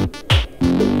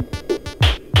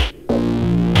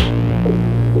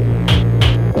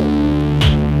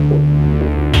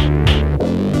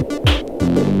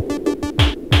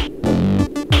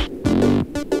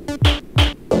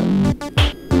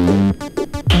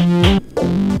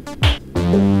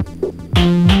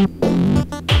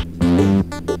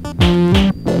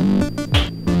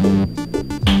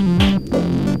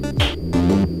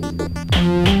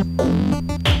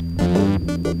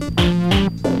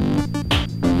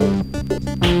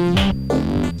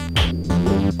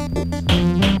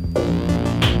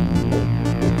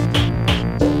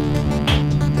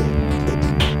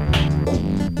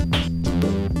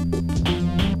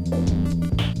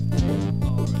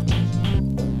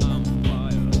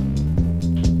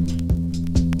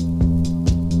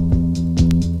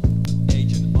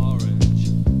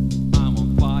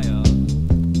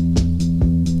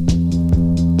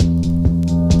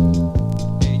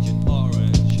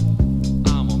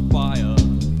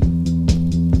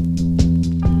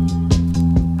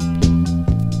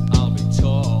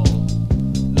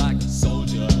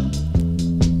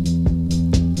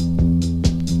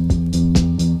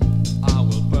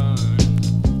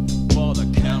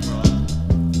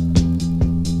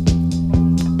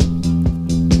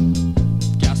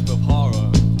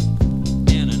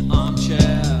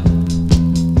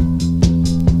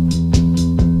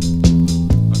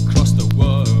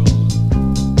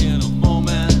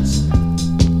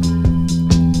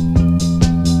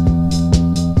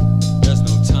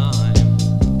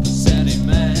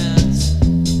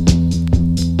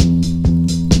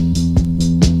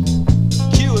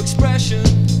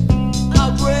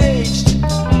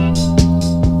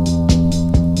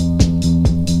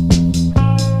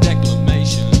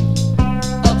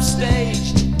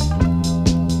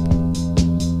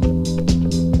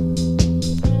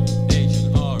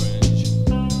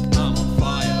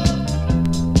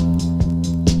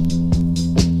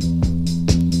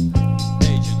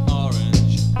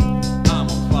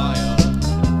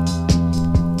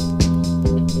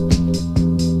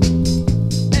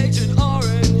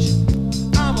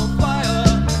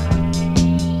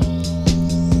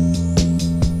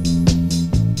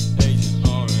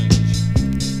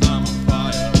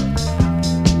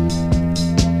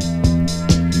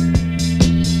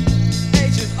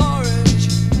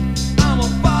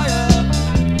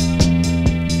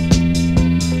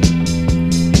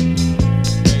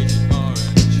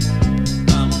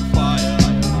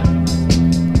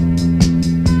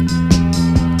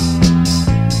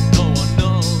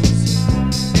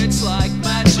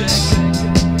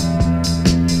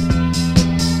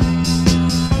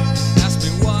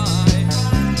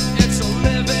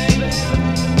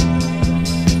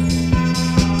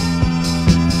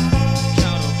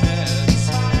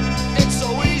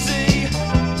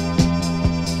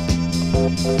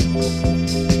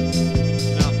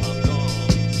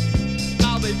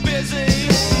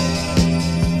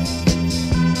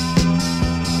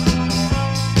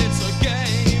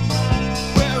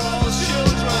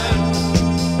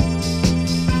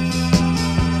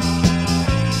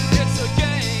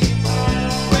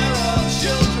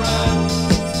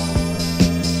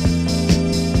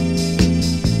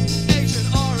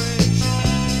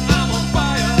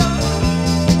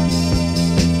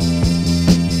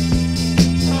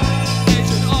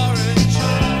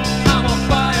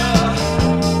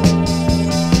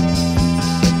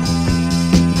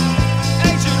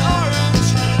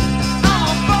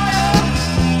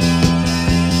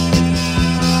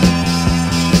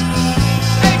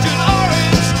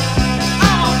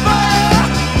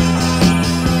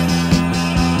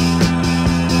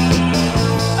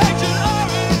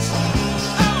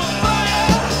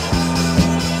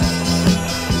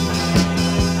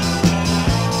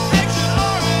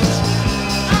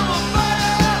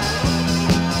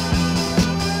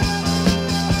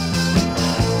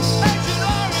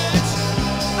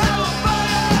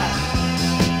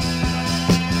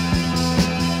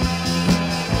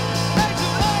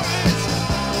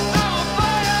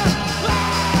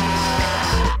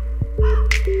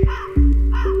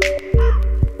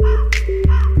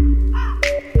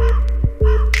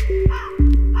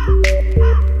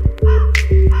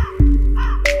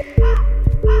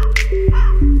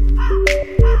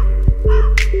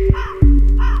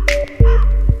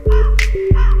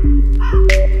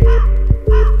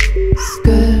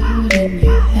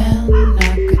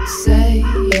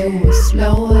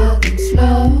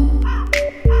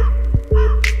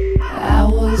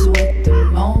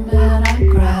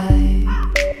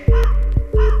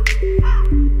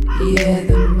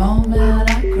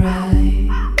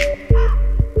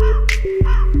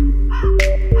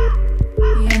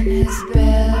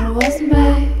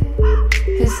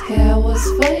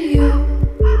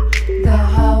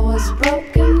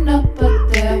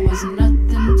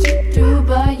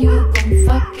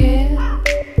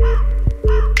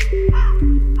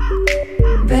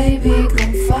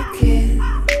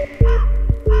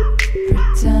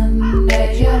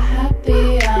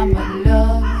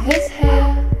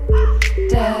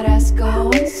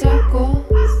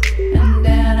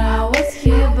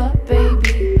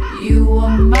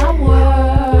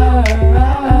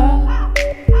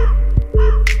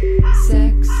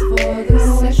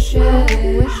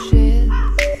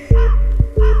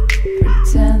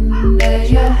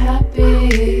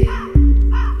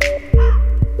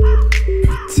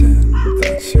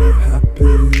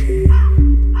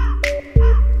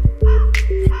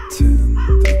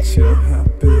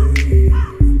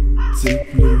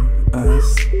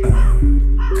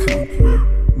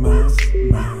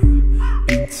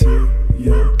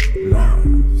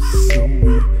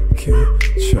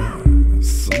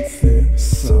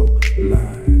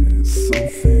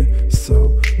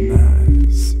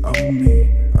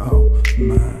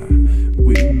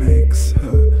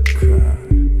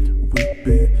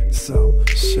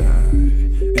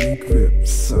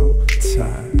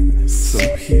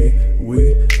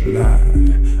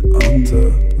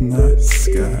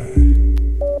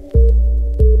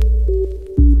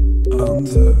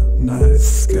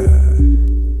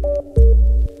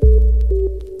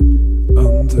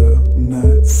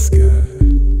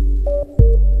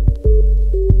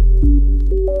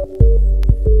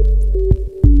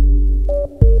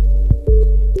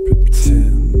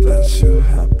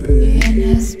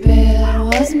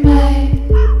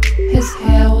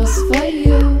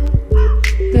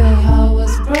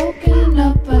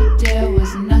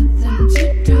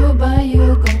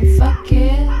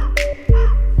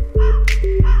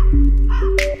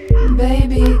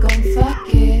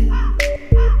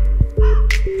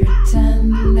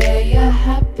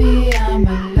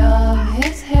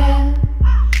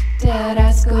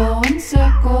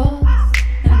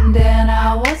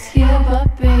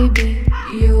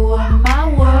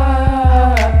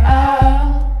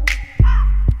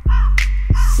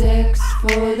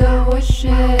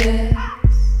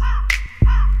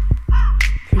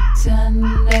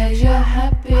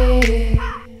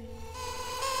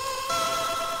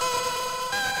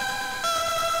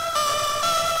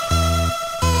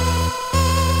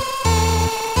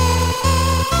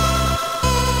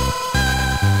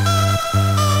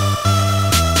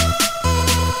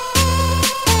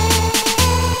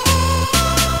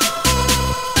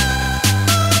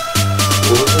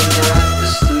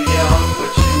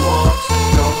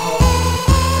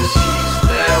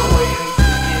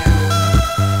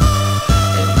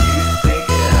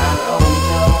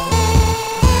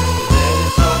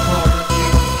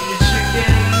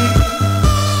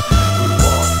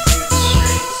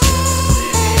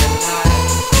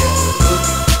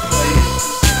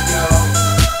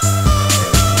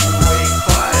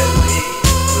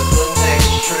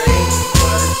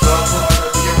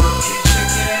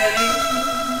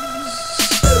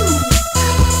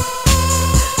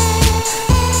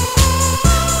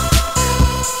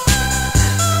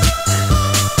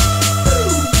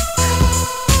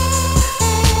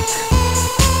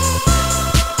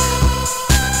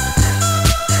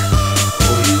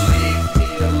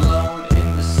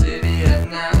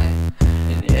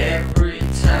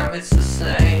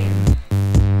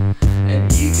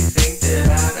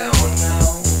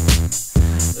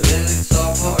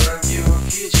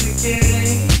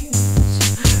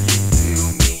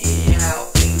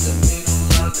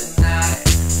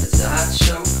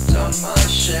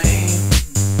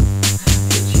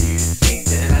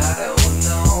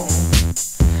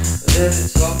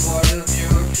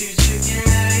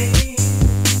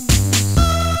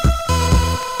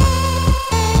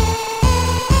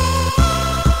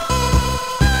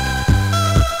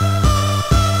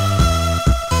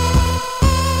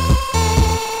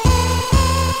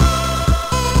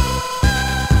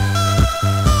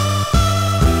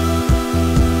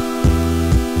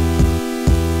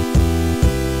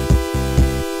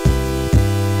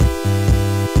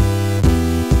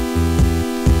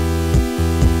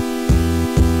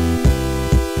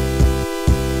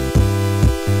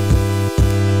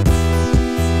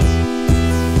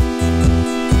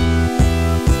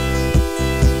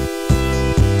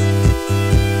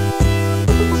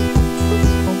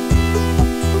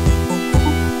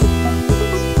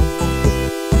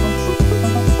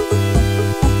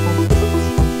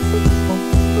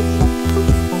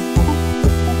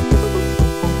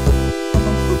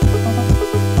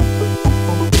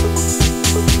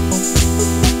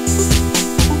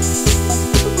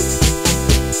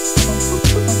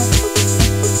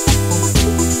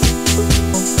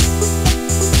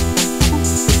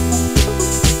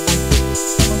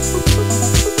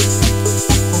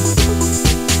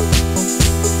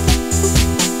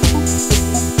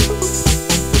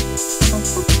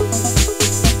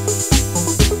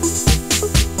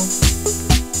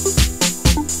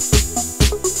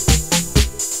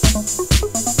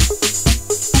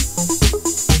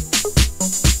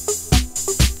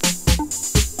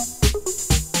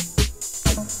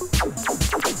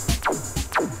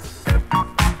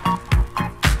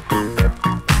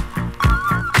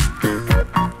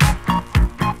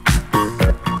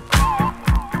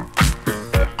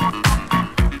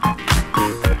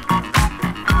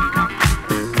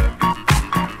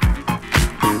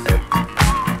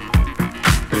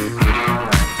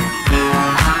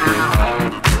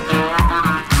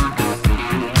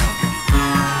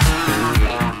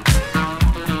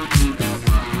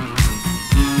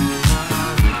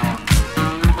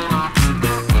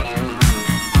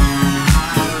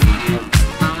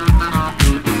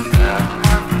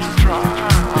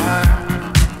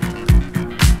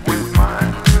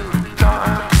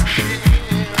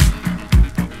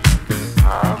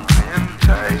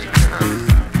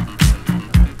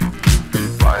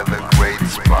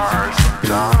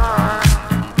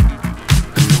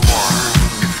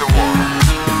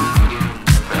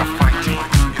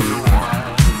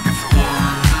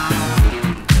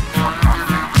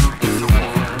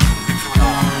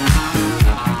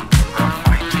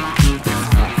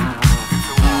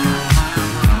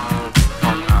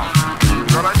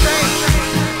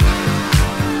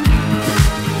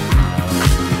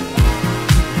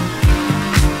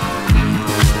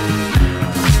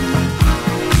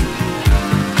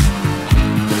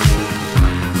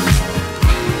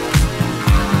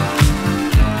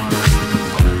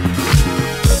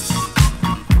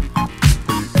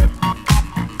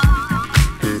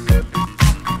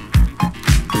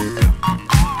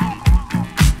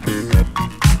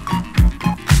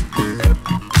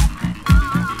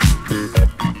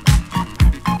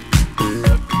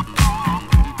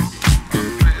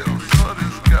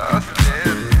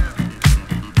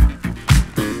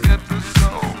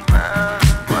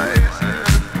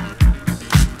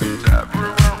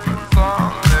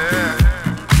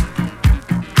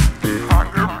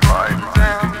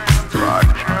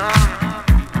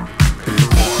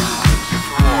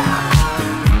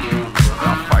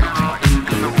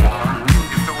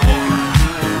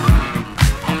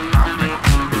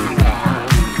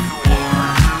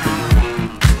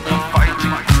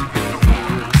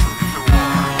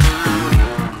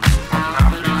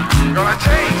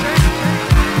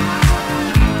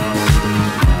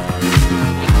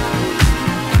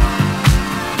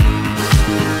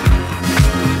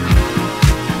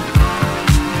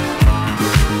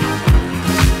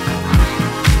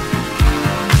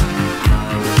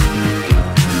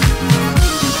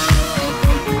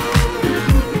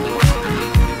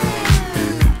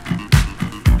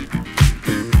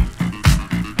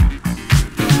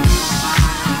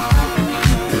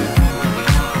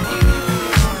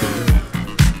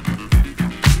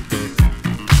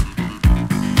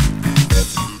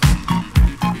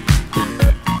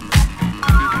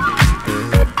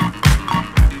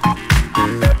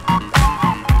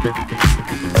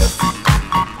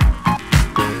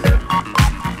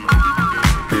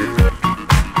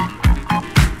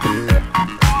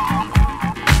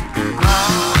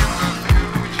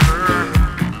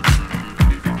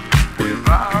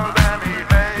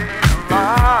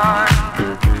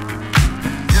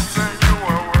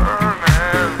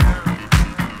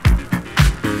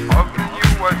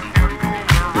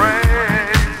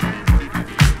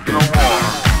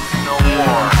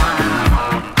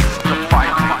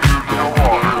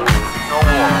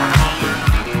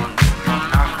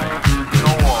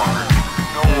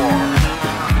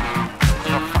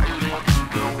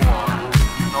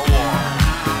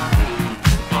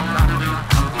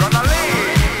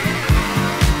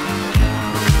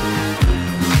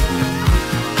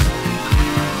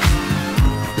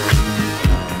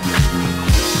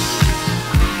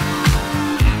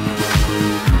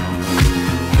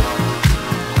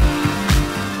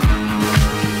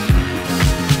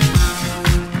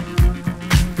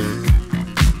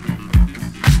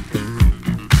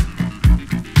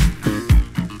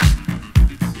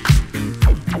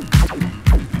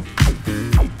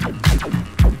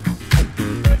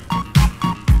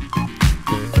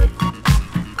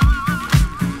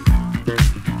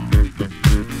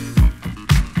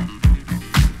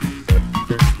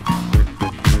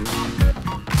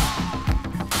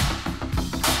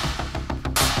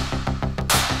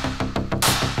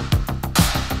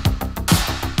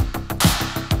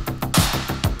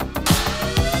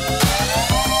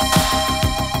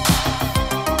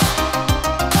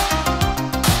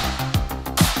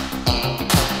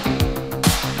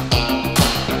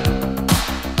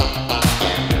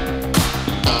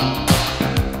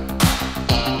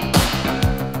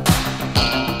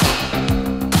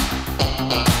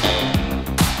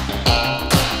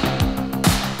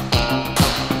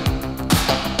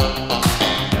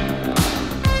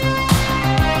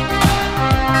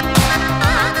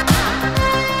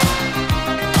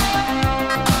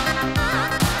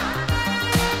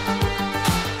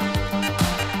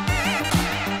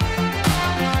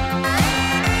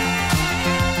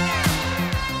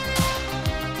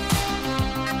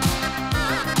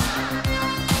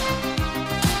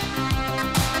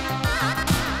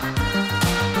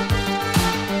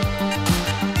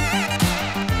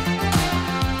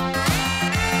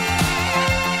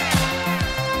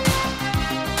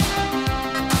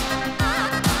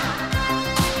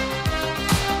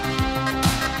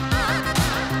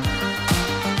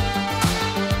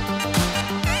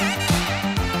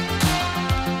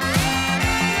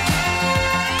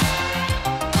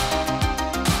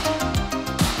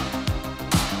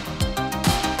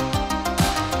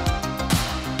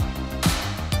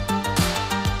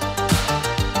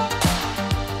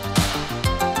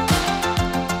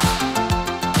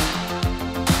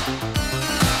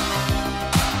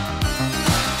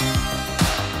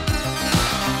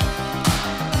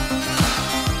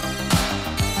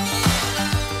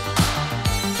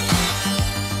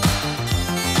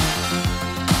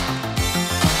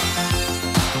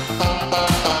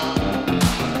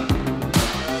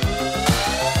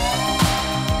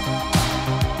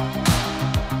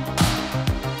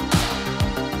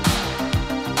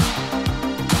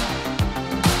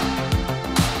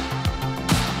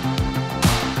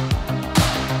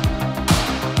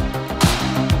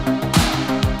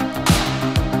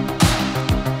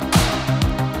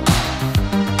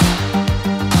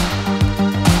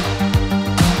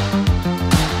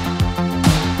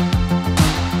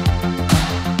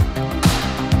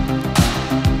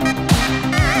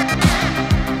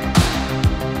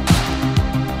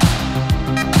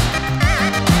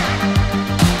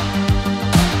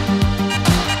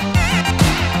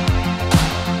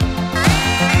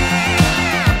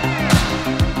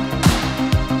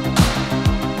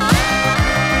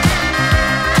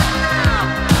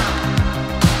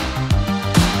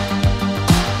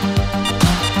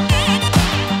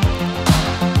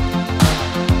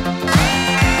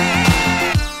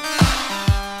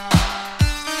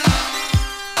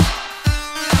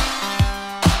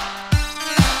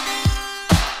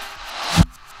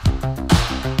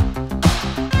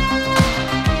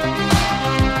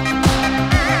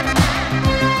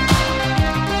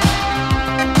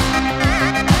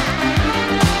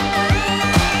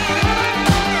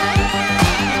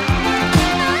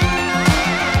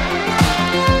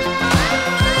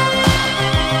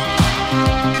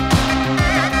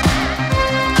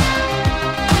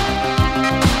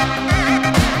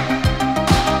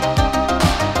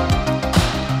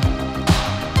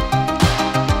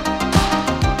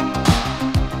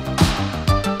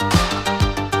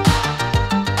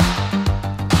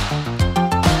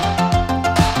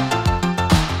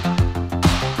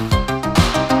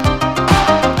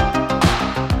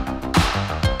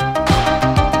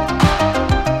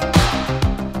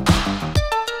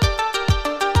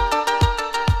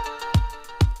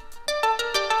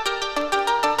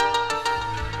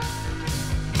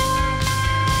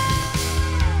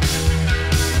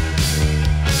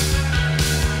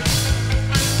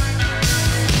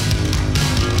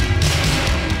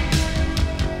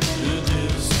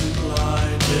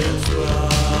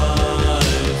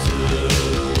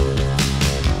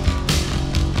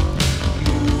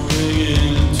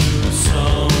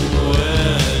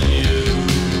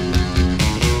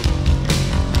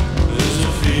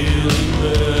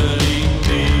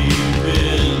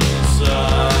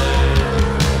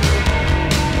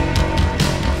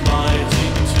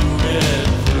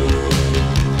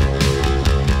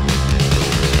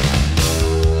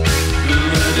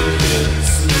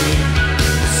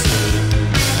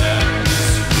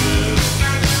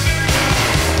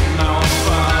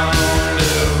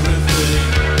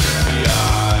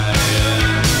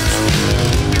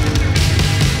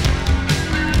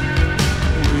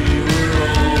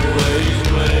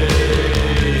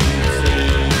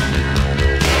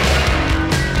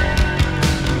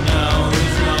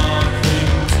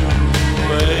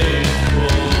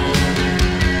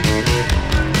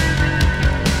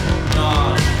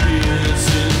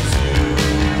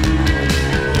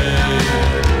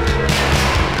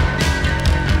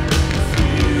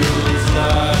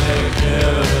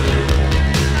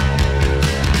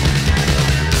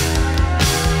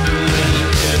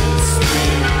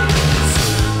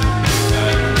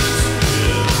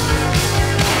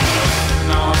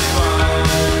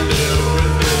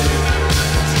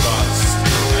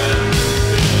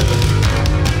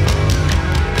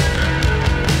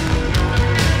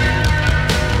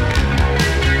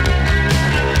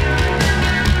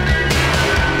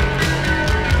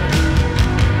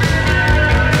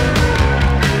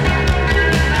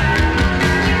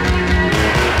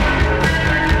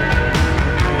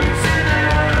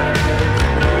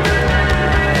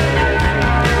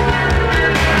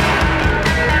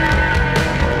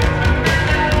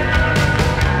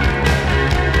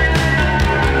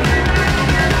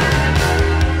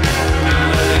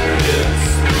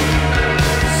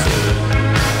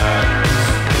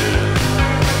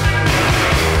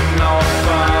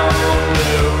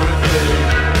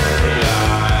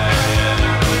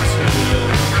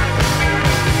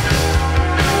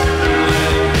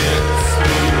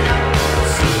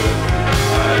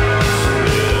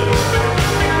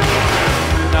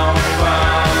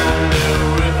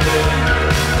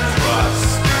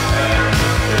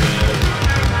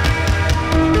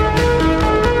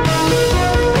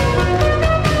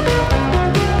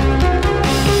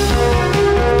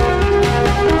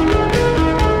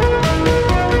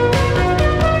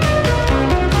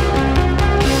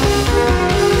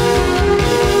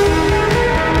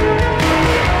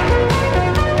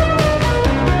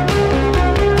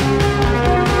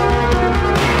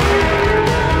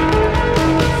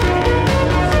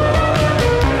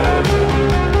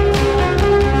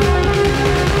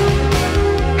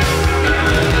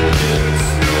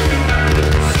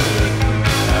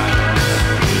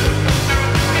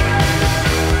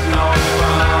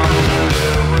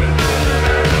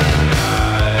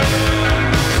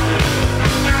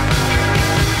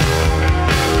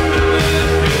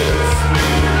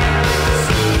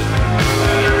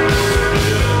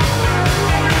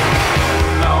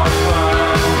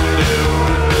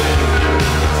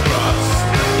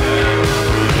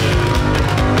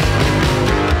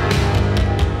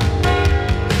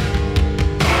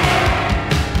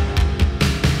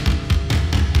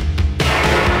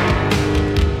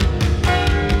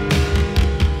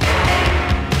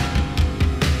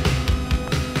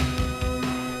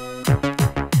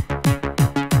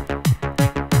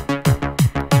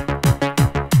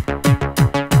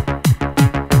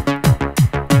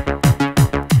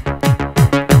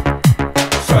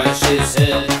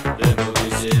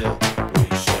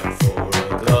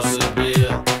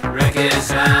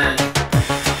 his hand,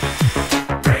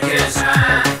 break his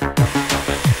hand.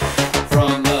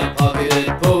 From the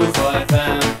pocketed pulls I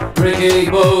found, Ricky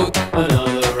booked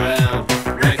another round.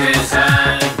 Break his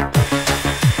hand,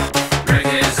 break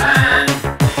his hand.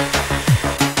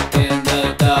 In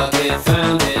the dark it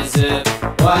found his hip,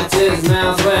 wiped his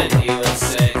mouth when he was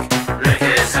sick. Break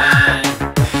his hand,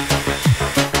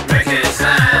 break his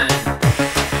hand.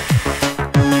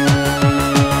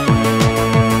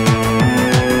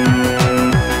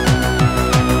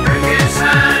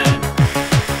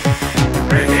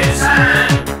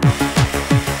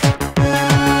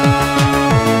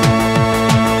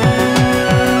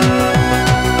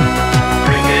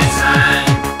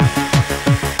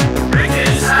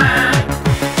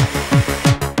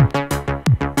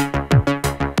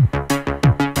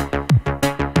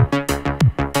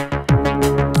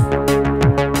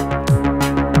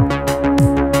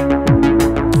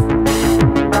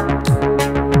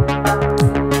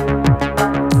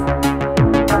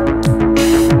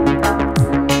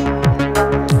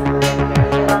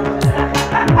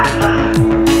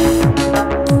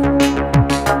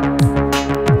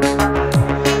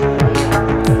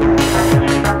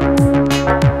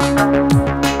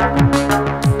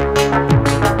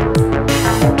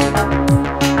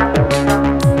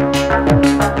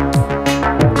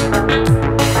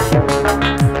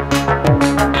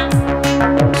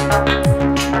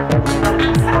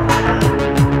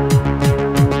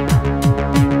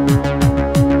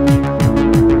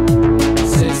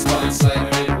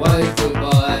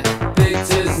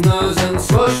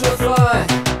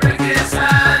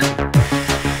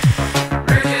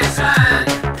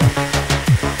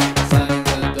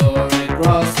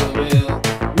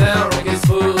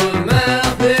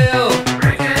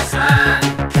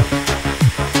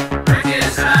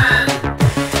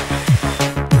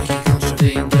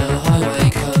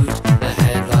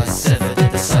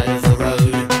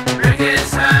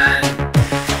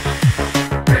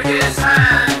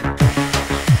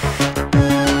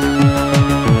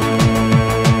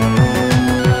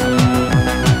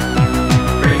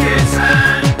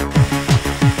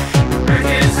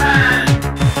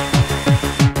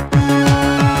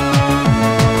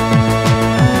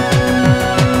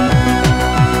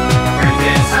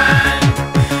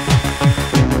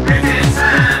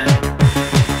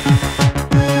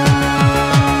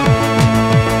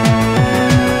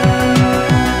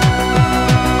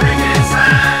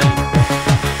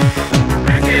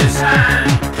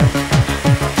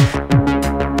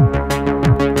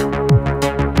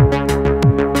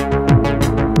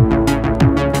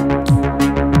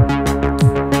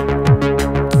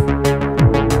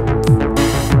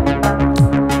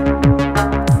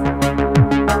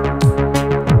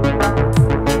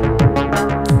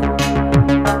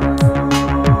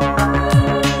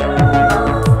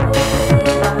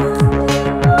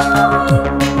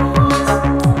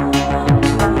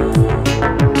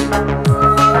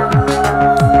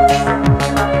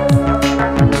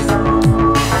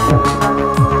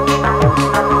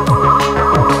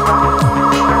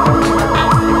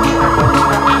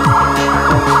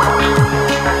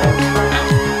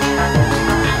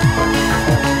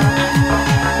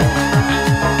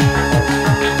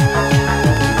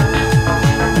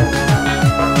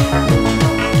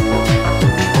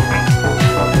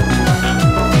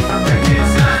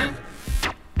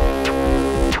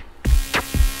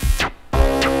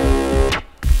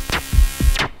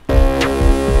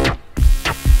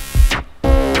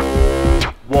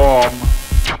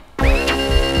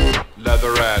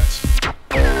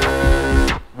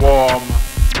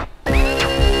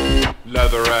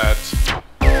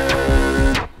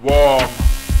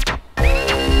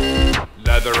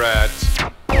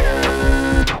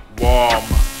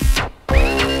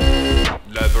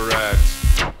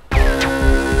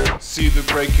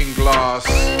 breaking glass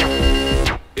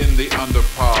in the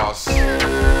underpass.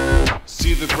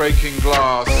 See the breaking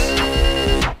glass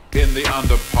in the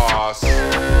underpass.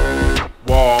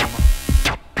 Warm,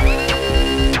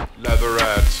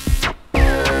 leatherette.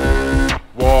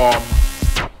 Warm,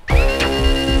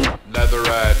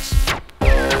 leatherette.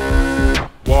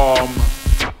 Warm,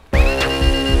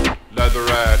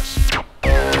 leatherette.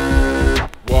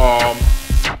 Warm,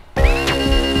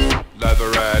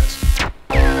 leatherette.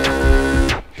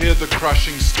 Hear the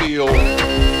crushing steel,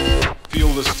 feel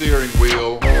the steering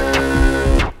wheel.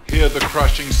 Hear the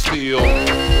crushing steel,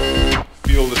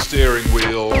 feel the steering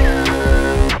wheel.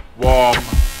 Warm,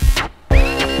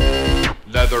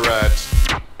 leatherette.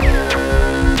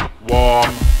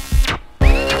 Warm,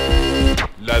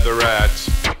 leatherette.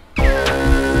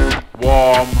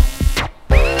 Warm,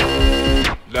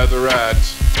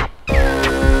 leatherette.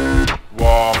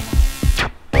 Warm,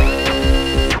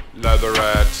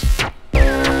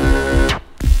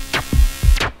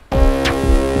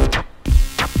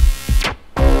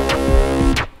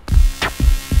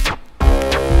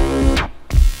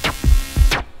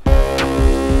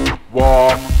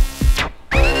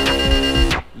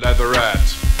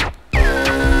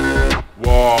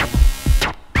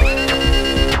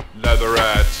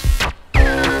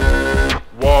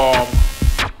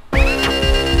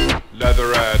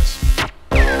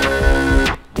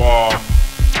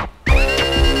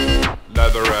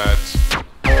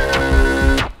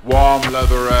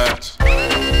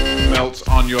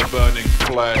 burning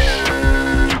flesh.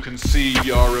 You can see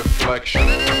your reflection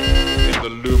in the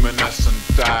luminescent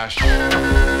dash.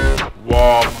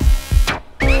 Warm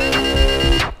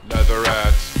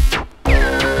leatherette.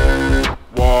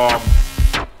 Warm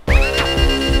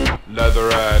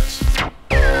leatherette.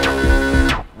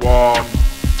 Warm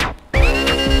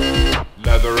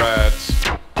leatherette.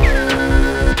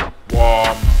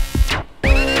 Warm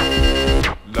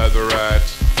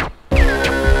leatherette.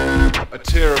 A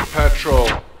tear of petrol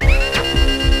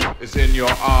is in your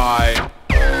eye.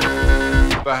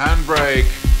 The handbrake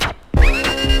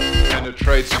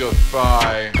penetrates your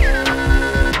thigh.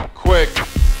 Quick,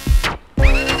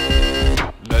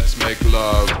 let's make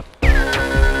love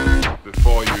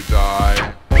before you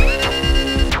die.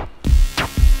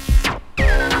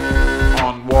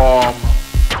 On warm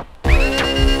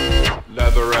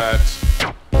leatherette.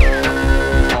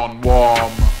 On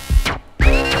warm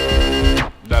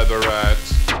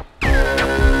leatherette.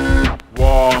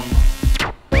 Warm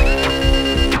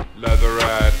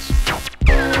leatherette.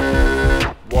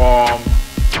 Warm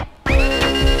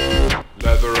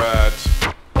leatherette.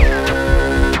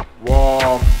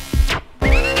 Warm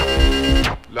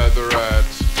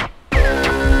leatherette.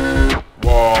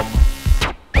 Warm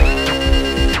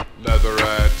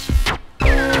leatherette.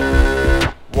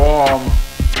 Warm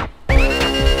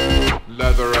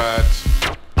leatherette.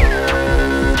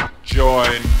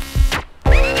 Join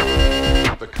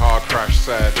the car crash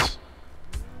set.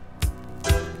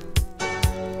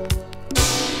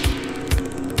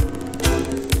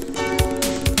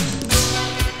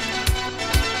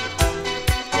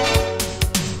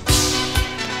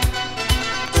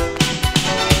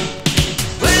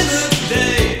 When the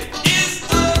day is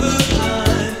over,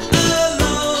 I'm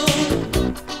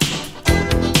alone.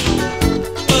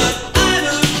 But I'm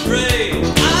afraid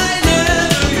I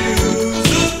never use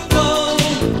the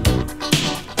phone.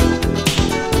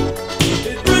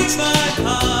 It breaks my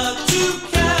heart to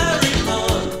carry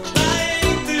on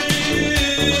like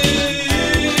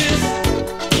this.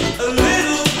 A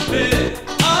little bit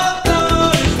of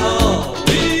love is all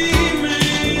we miss.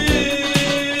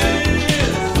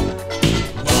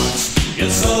 Your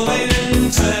sole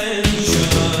intention,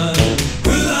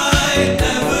 will I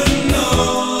ever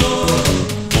know?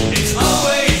 It's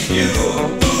always you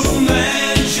who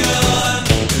mention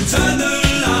to turn the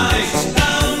lights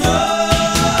down low.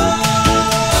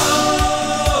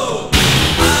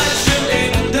 I should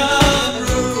end up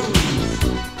rude.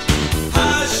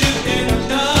 I should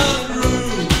end up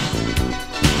rude.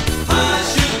 I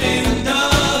should end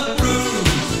up rude.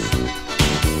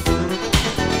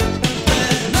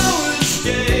 There's no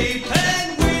escape and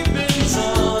we've been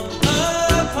torn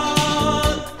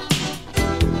apart.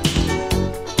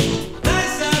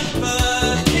 Nights that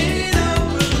burn, it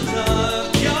opens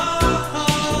up your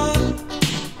heart.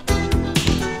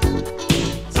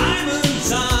 Time and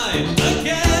time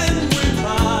again we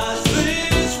pass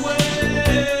this way.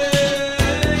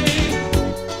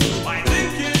 I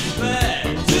think it's fair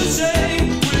to say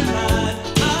we've had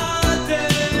our day.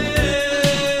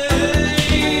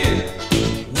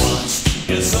 What's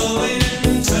your sole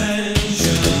intention?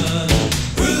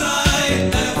 Will I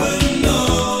ever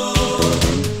know?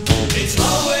 It's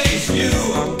always you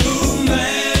who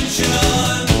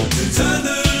mention to turn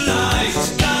the lights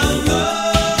down low.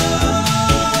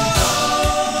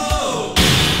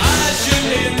 I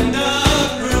should end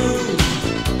up rude.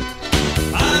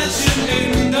 I should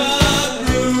end up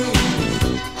rude.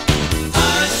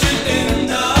 I should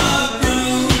end up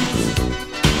rude.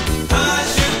 I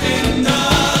should end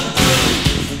up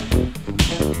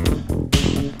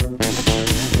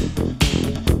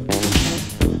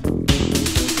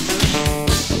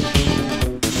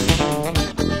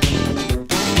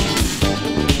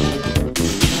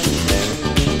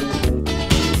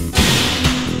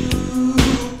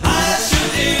I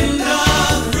should end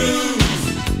up rude.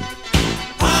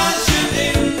 I should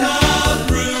end up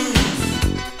rude.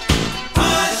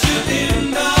 I should end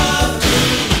up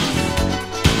rude.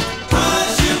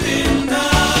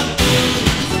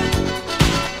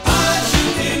 I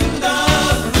should end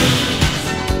up rude.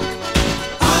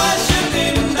 I should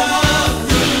end up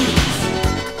rude.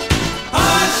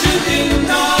 I should end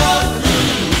up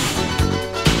rude.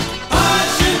 I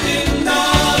should end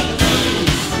up rude.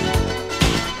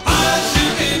 I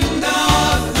should end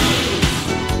up rude.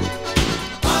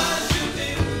 I should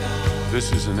end up rude.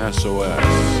 This is an SOS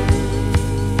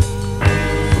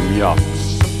from Yucks.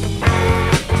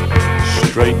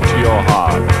 Straight to your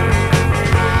heart.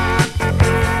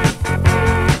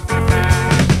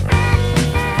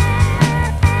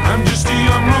 I'm just a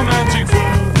young romantic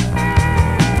fool.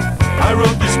 I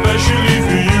wrote this specially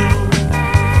for you.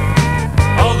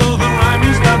 Although the rhyme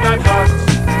is not that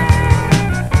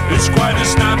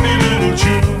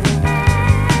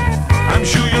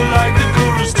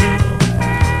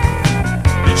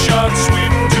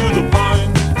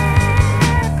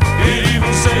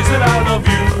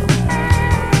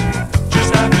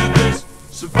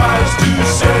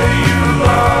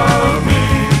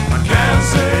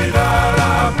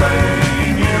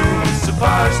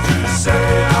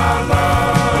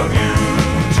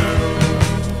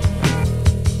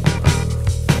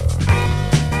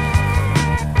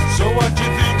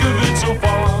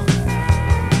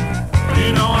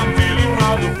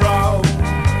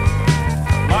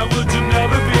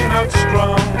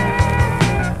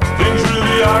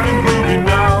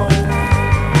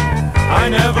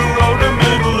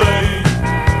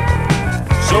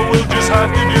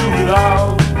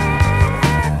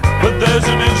there's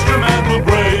an instrumental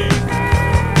break.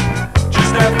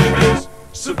 Just after this,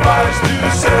 suffice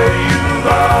to say you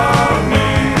love me.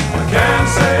 I can't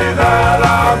say that I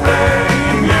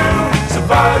blame you.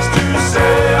 Suffice to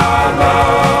say I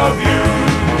love you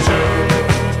too.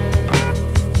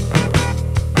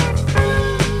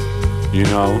 You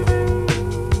know,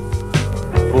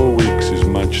 4 weeks is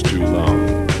much too long.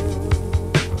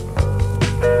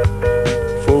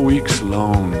 4 weeks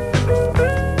alone.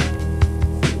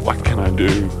 What can I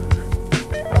do?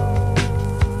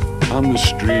 On the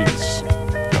streets,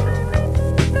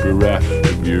 bereft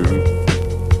of you.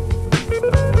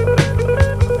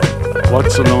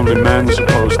 What's a lonely man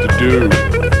supposed to do?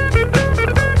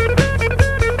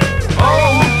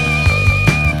 Oh,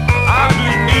 I've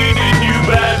been needing you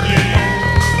badly.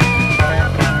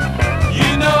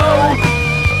 You know,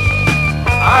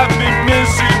 I've been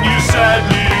missing you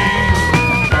sadly.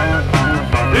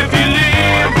 If you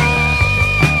leave,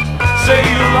 say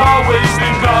you'll always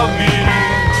think of me.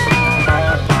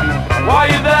 While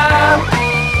you're there,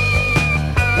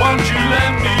 won't you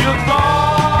lend me a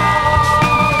thought?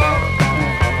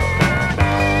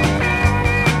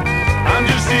 I'm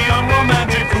just a young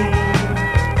romantic fool.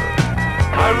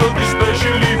 I wrote this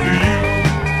specially for you.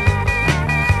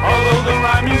 Although the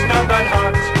rhyming's not that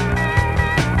hot,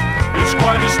 it's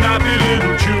quite a snappy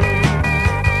little tune.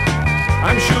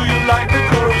 I'm sure you like the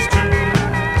chorus too.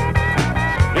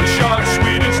 It's short,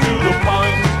 sweet, it's to the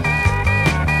point.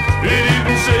 It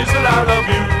even says that I love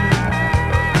you.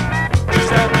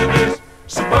 Just after this,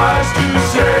 suffice to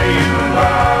say you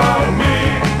love me.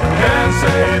 Can't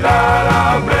say that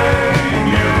I blame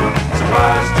you.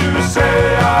 Suffice to say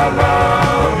I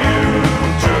love you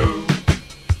too.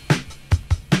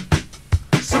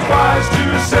 Suffice to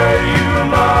say you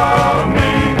love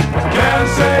me. Can't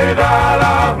say that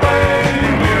I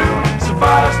blame you.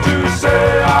 Suffice to say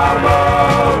I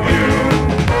love you.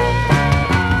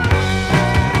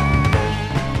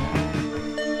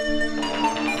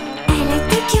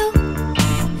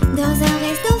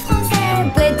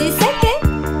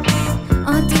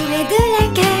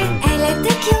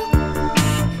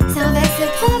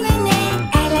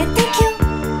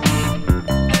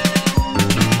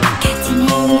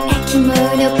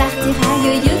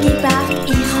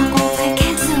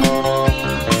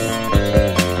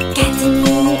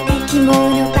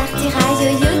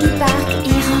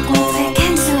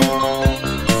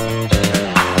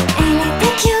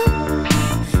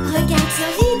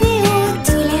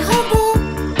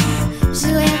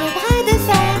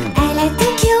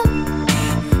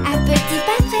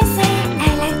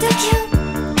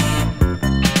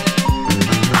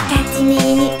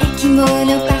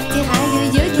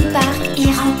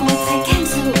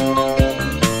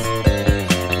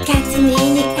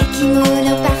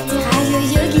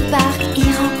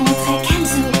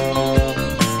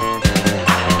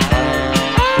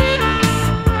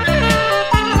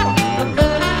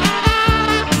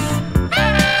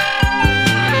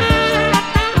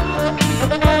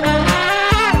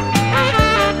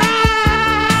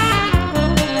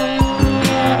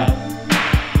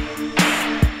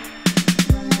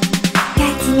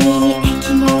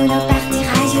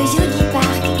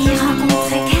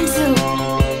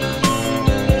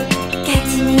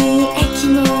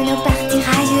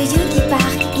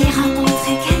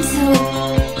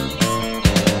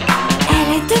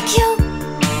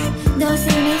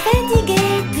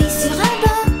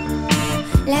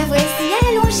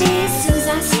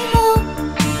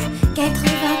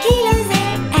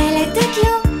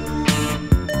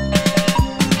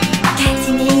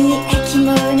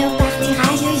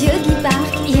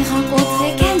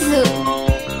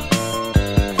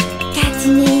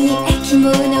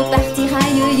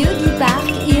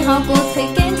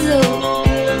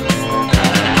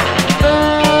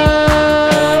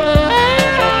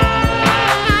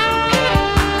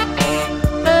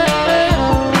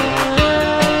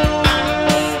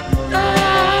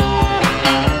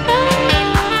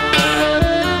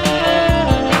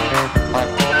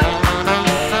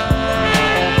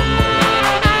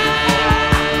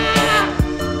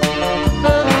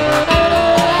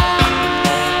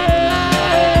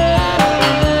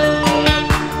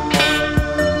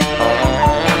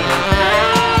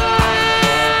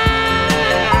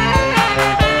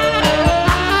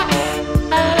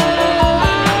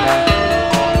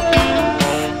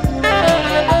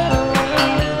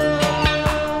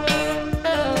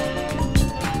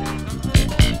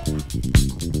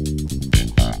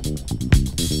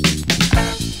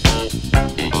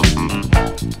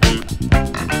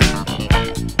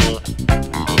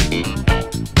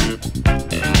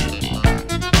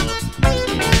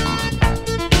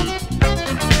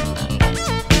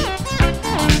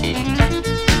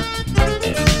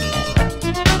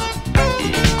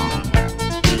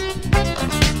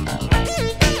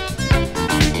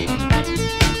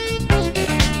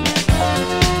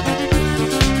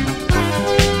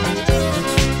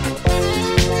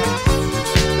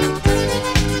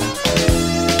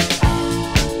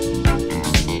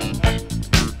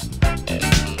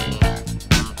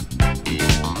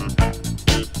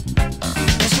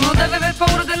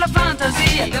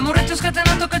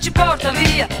 scatenato che ci porta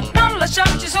via. Non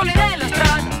lasciarci soli nella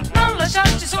strada, non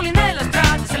lasciarci soli nella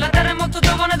strada. Se la terra è molto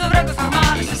giovane dovrebbe far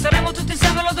male, se saremo tutti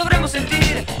insieme lo dovremo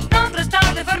sentire. Non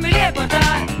restate fermi lì a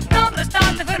guardare, non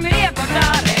restate fermi lì a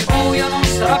guardare. Il buio non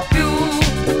sarà più,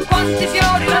 quanti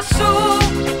fiori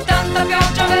lassù, tanta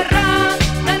pioggia verrà,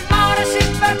 nel mare si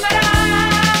fermerà.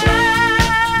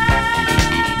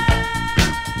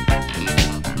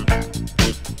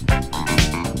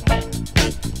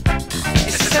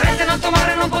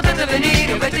 Mare non potete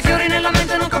venire, avete i fiori nella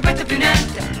mente, non capite più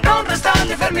niente. Non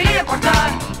restate fermi lì a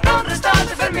guardare, non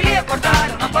restate fermi lì a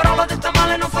guardare. Una parola detta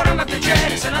male non farà mai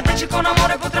piacere, se la dici con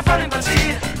amore potrà fare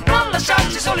impazzire. Non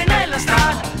lasciarci soli nella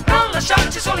strada, non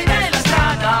lasciarci soli nella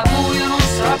strada. Buio non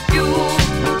sarà più,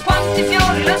 quanti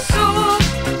fiori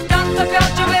lassù, tanta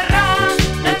pioggia verrà,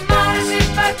 nel mare si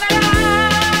fermerà.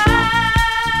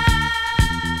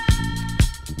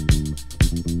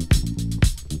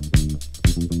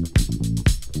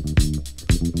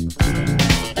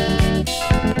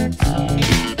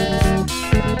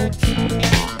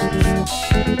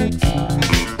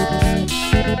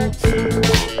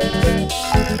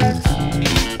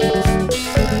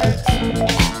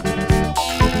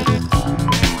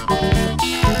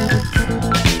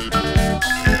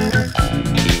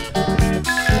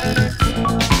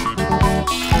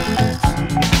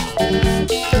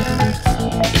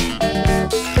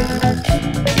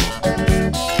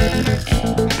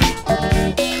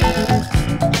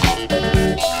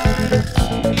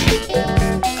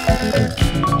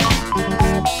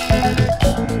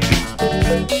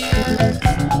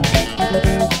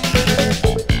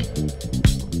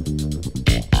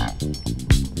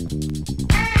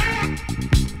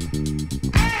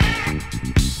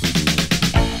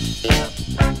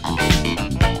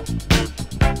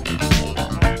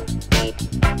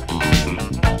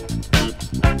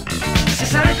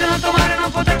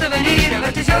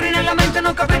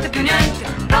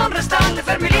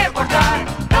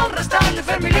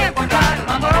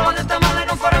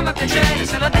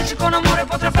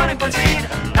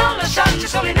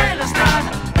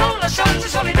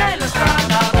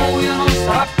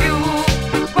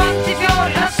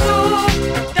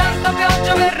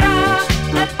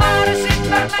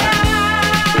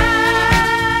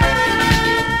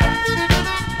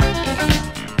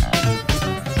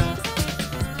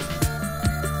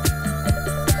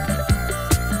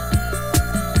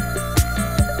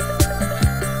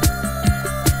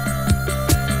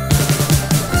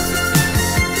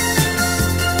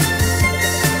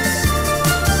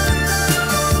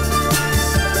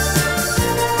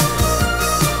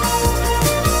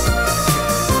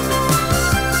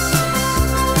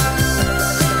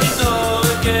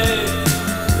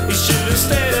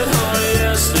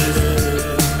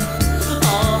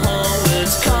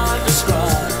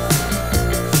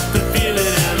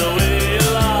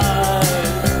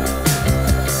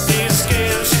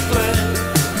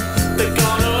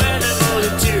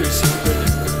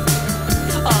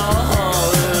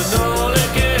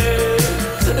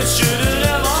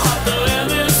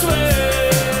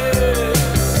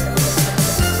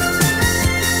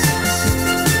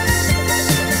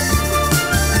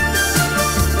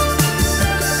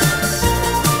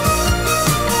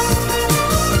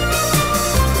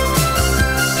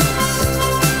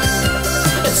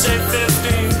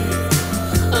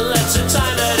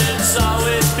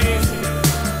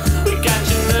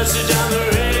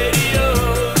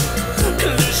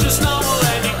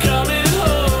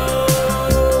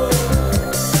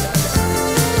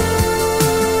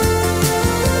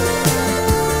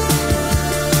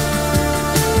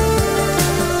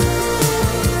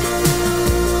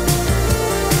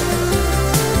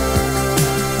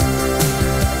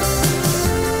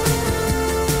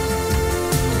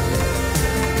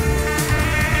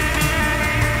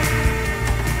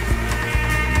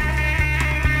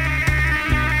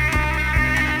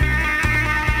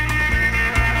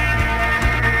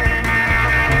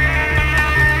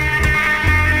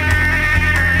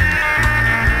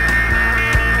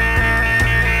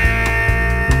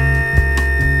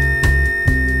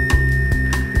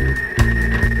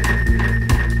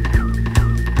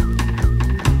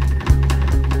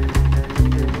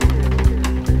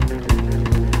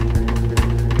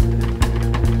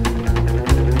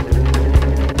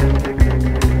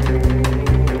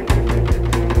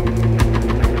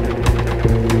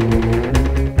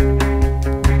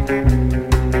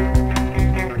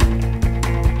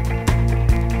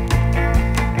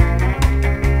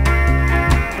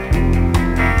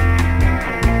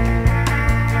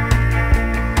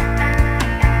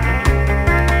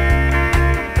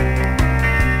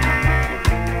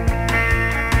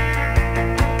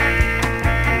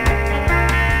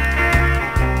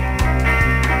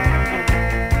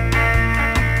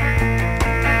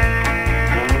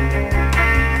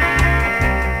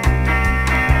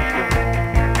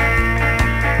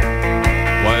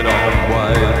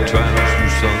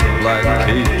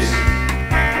 tapes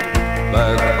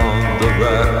back on the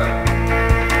rack.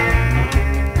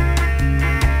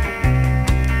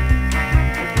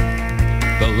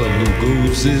 Bela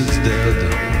Lugos is dead.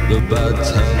 The bats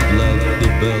have left the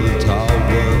bell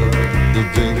tower. The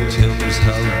victims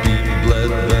have been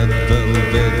bled. Red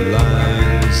velvet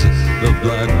lines, the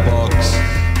black box.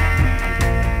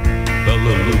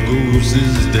 Bela Lugos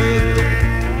is dead.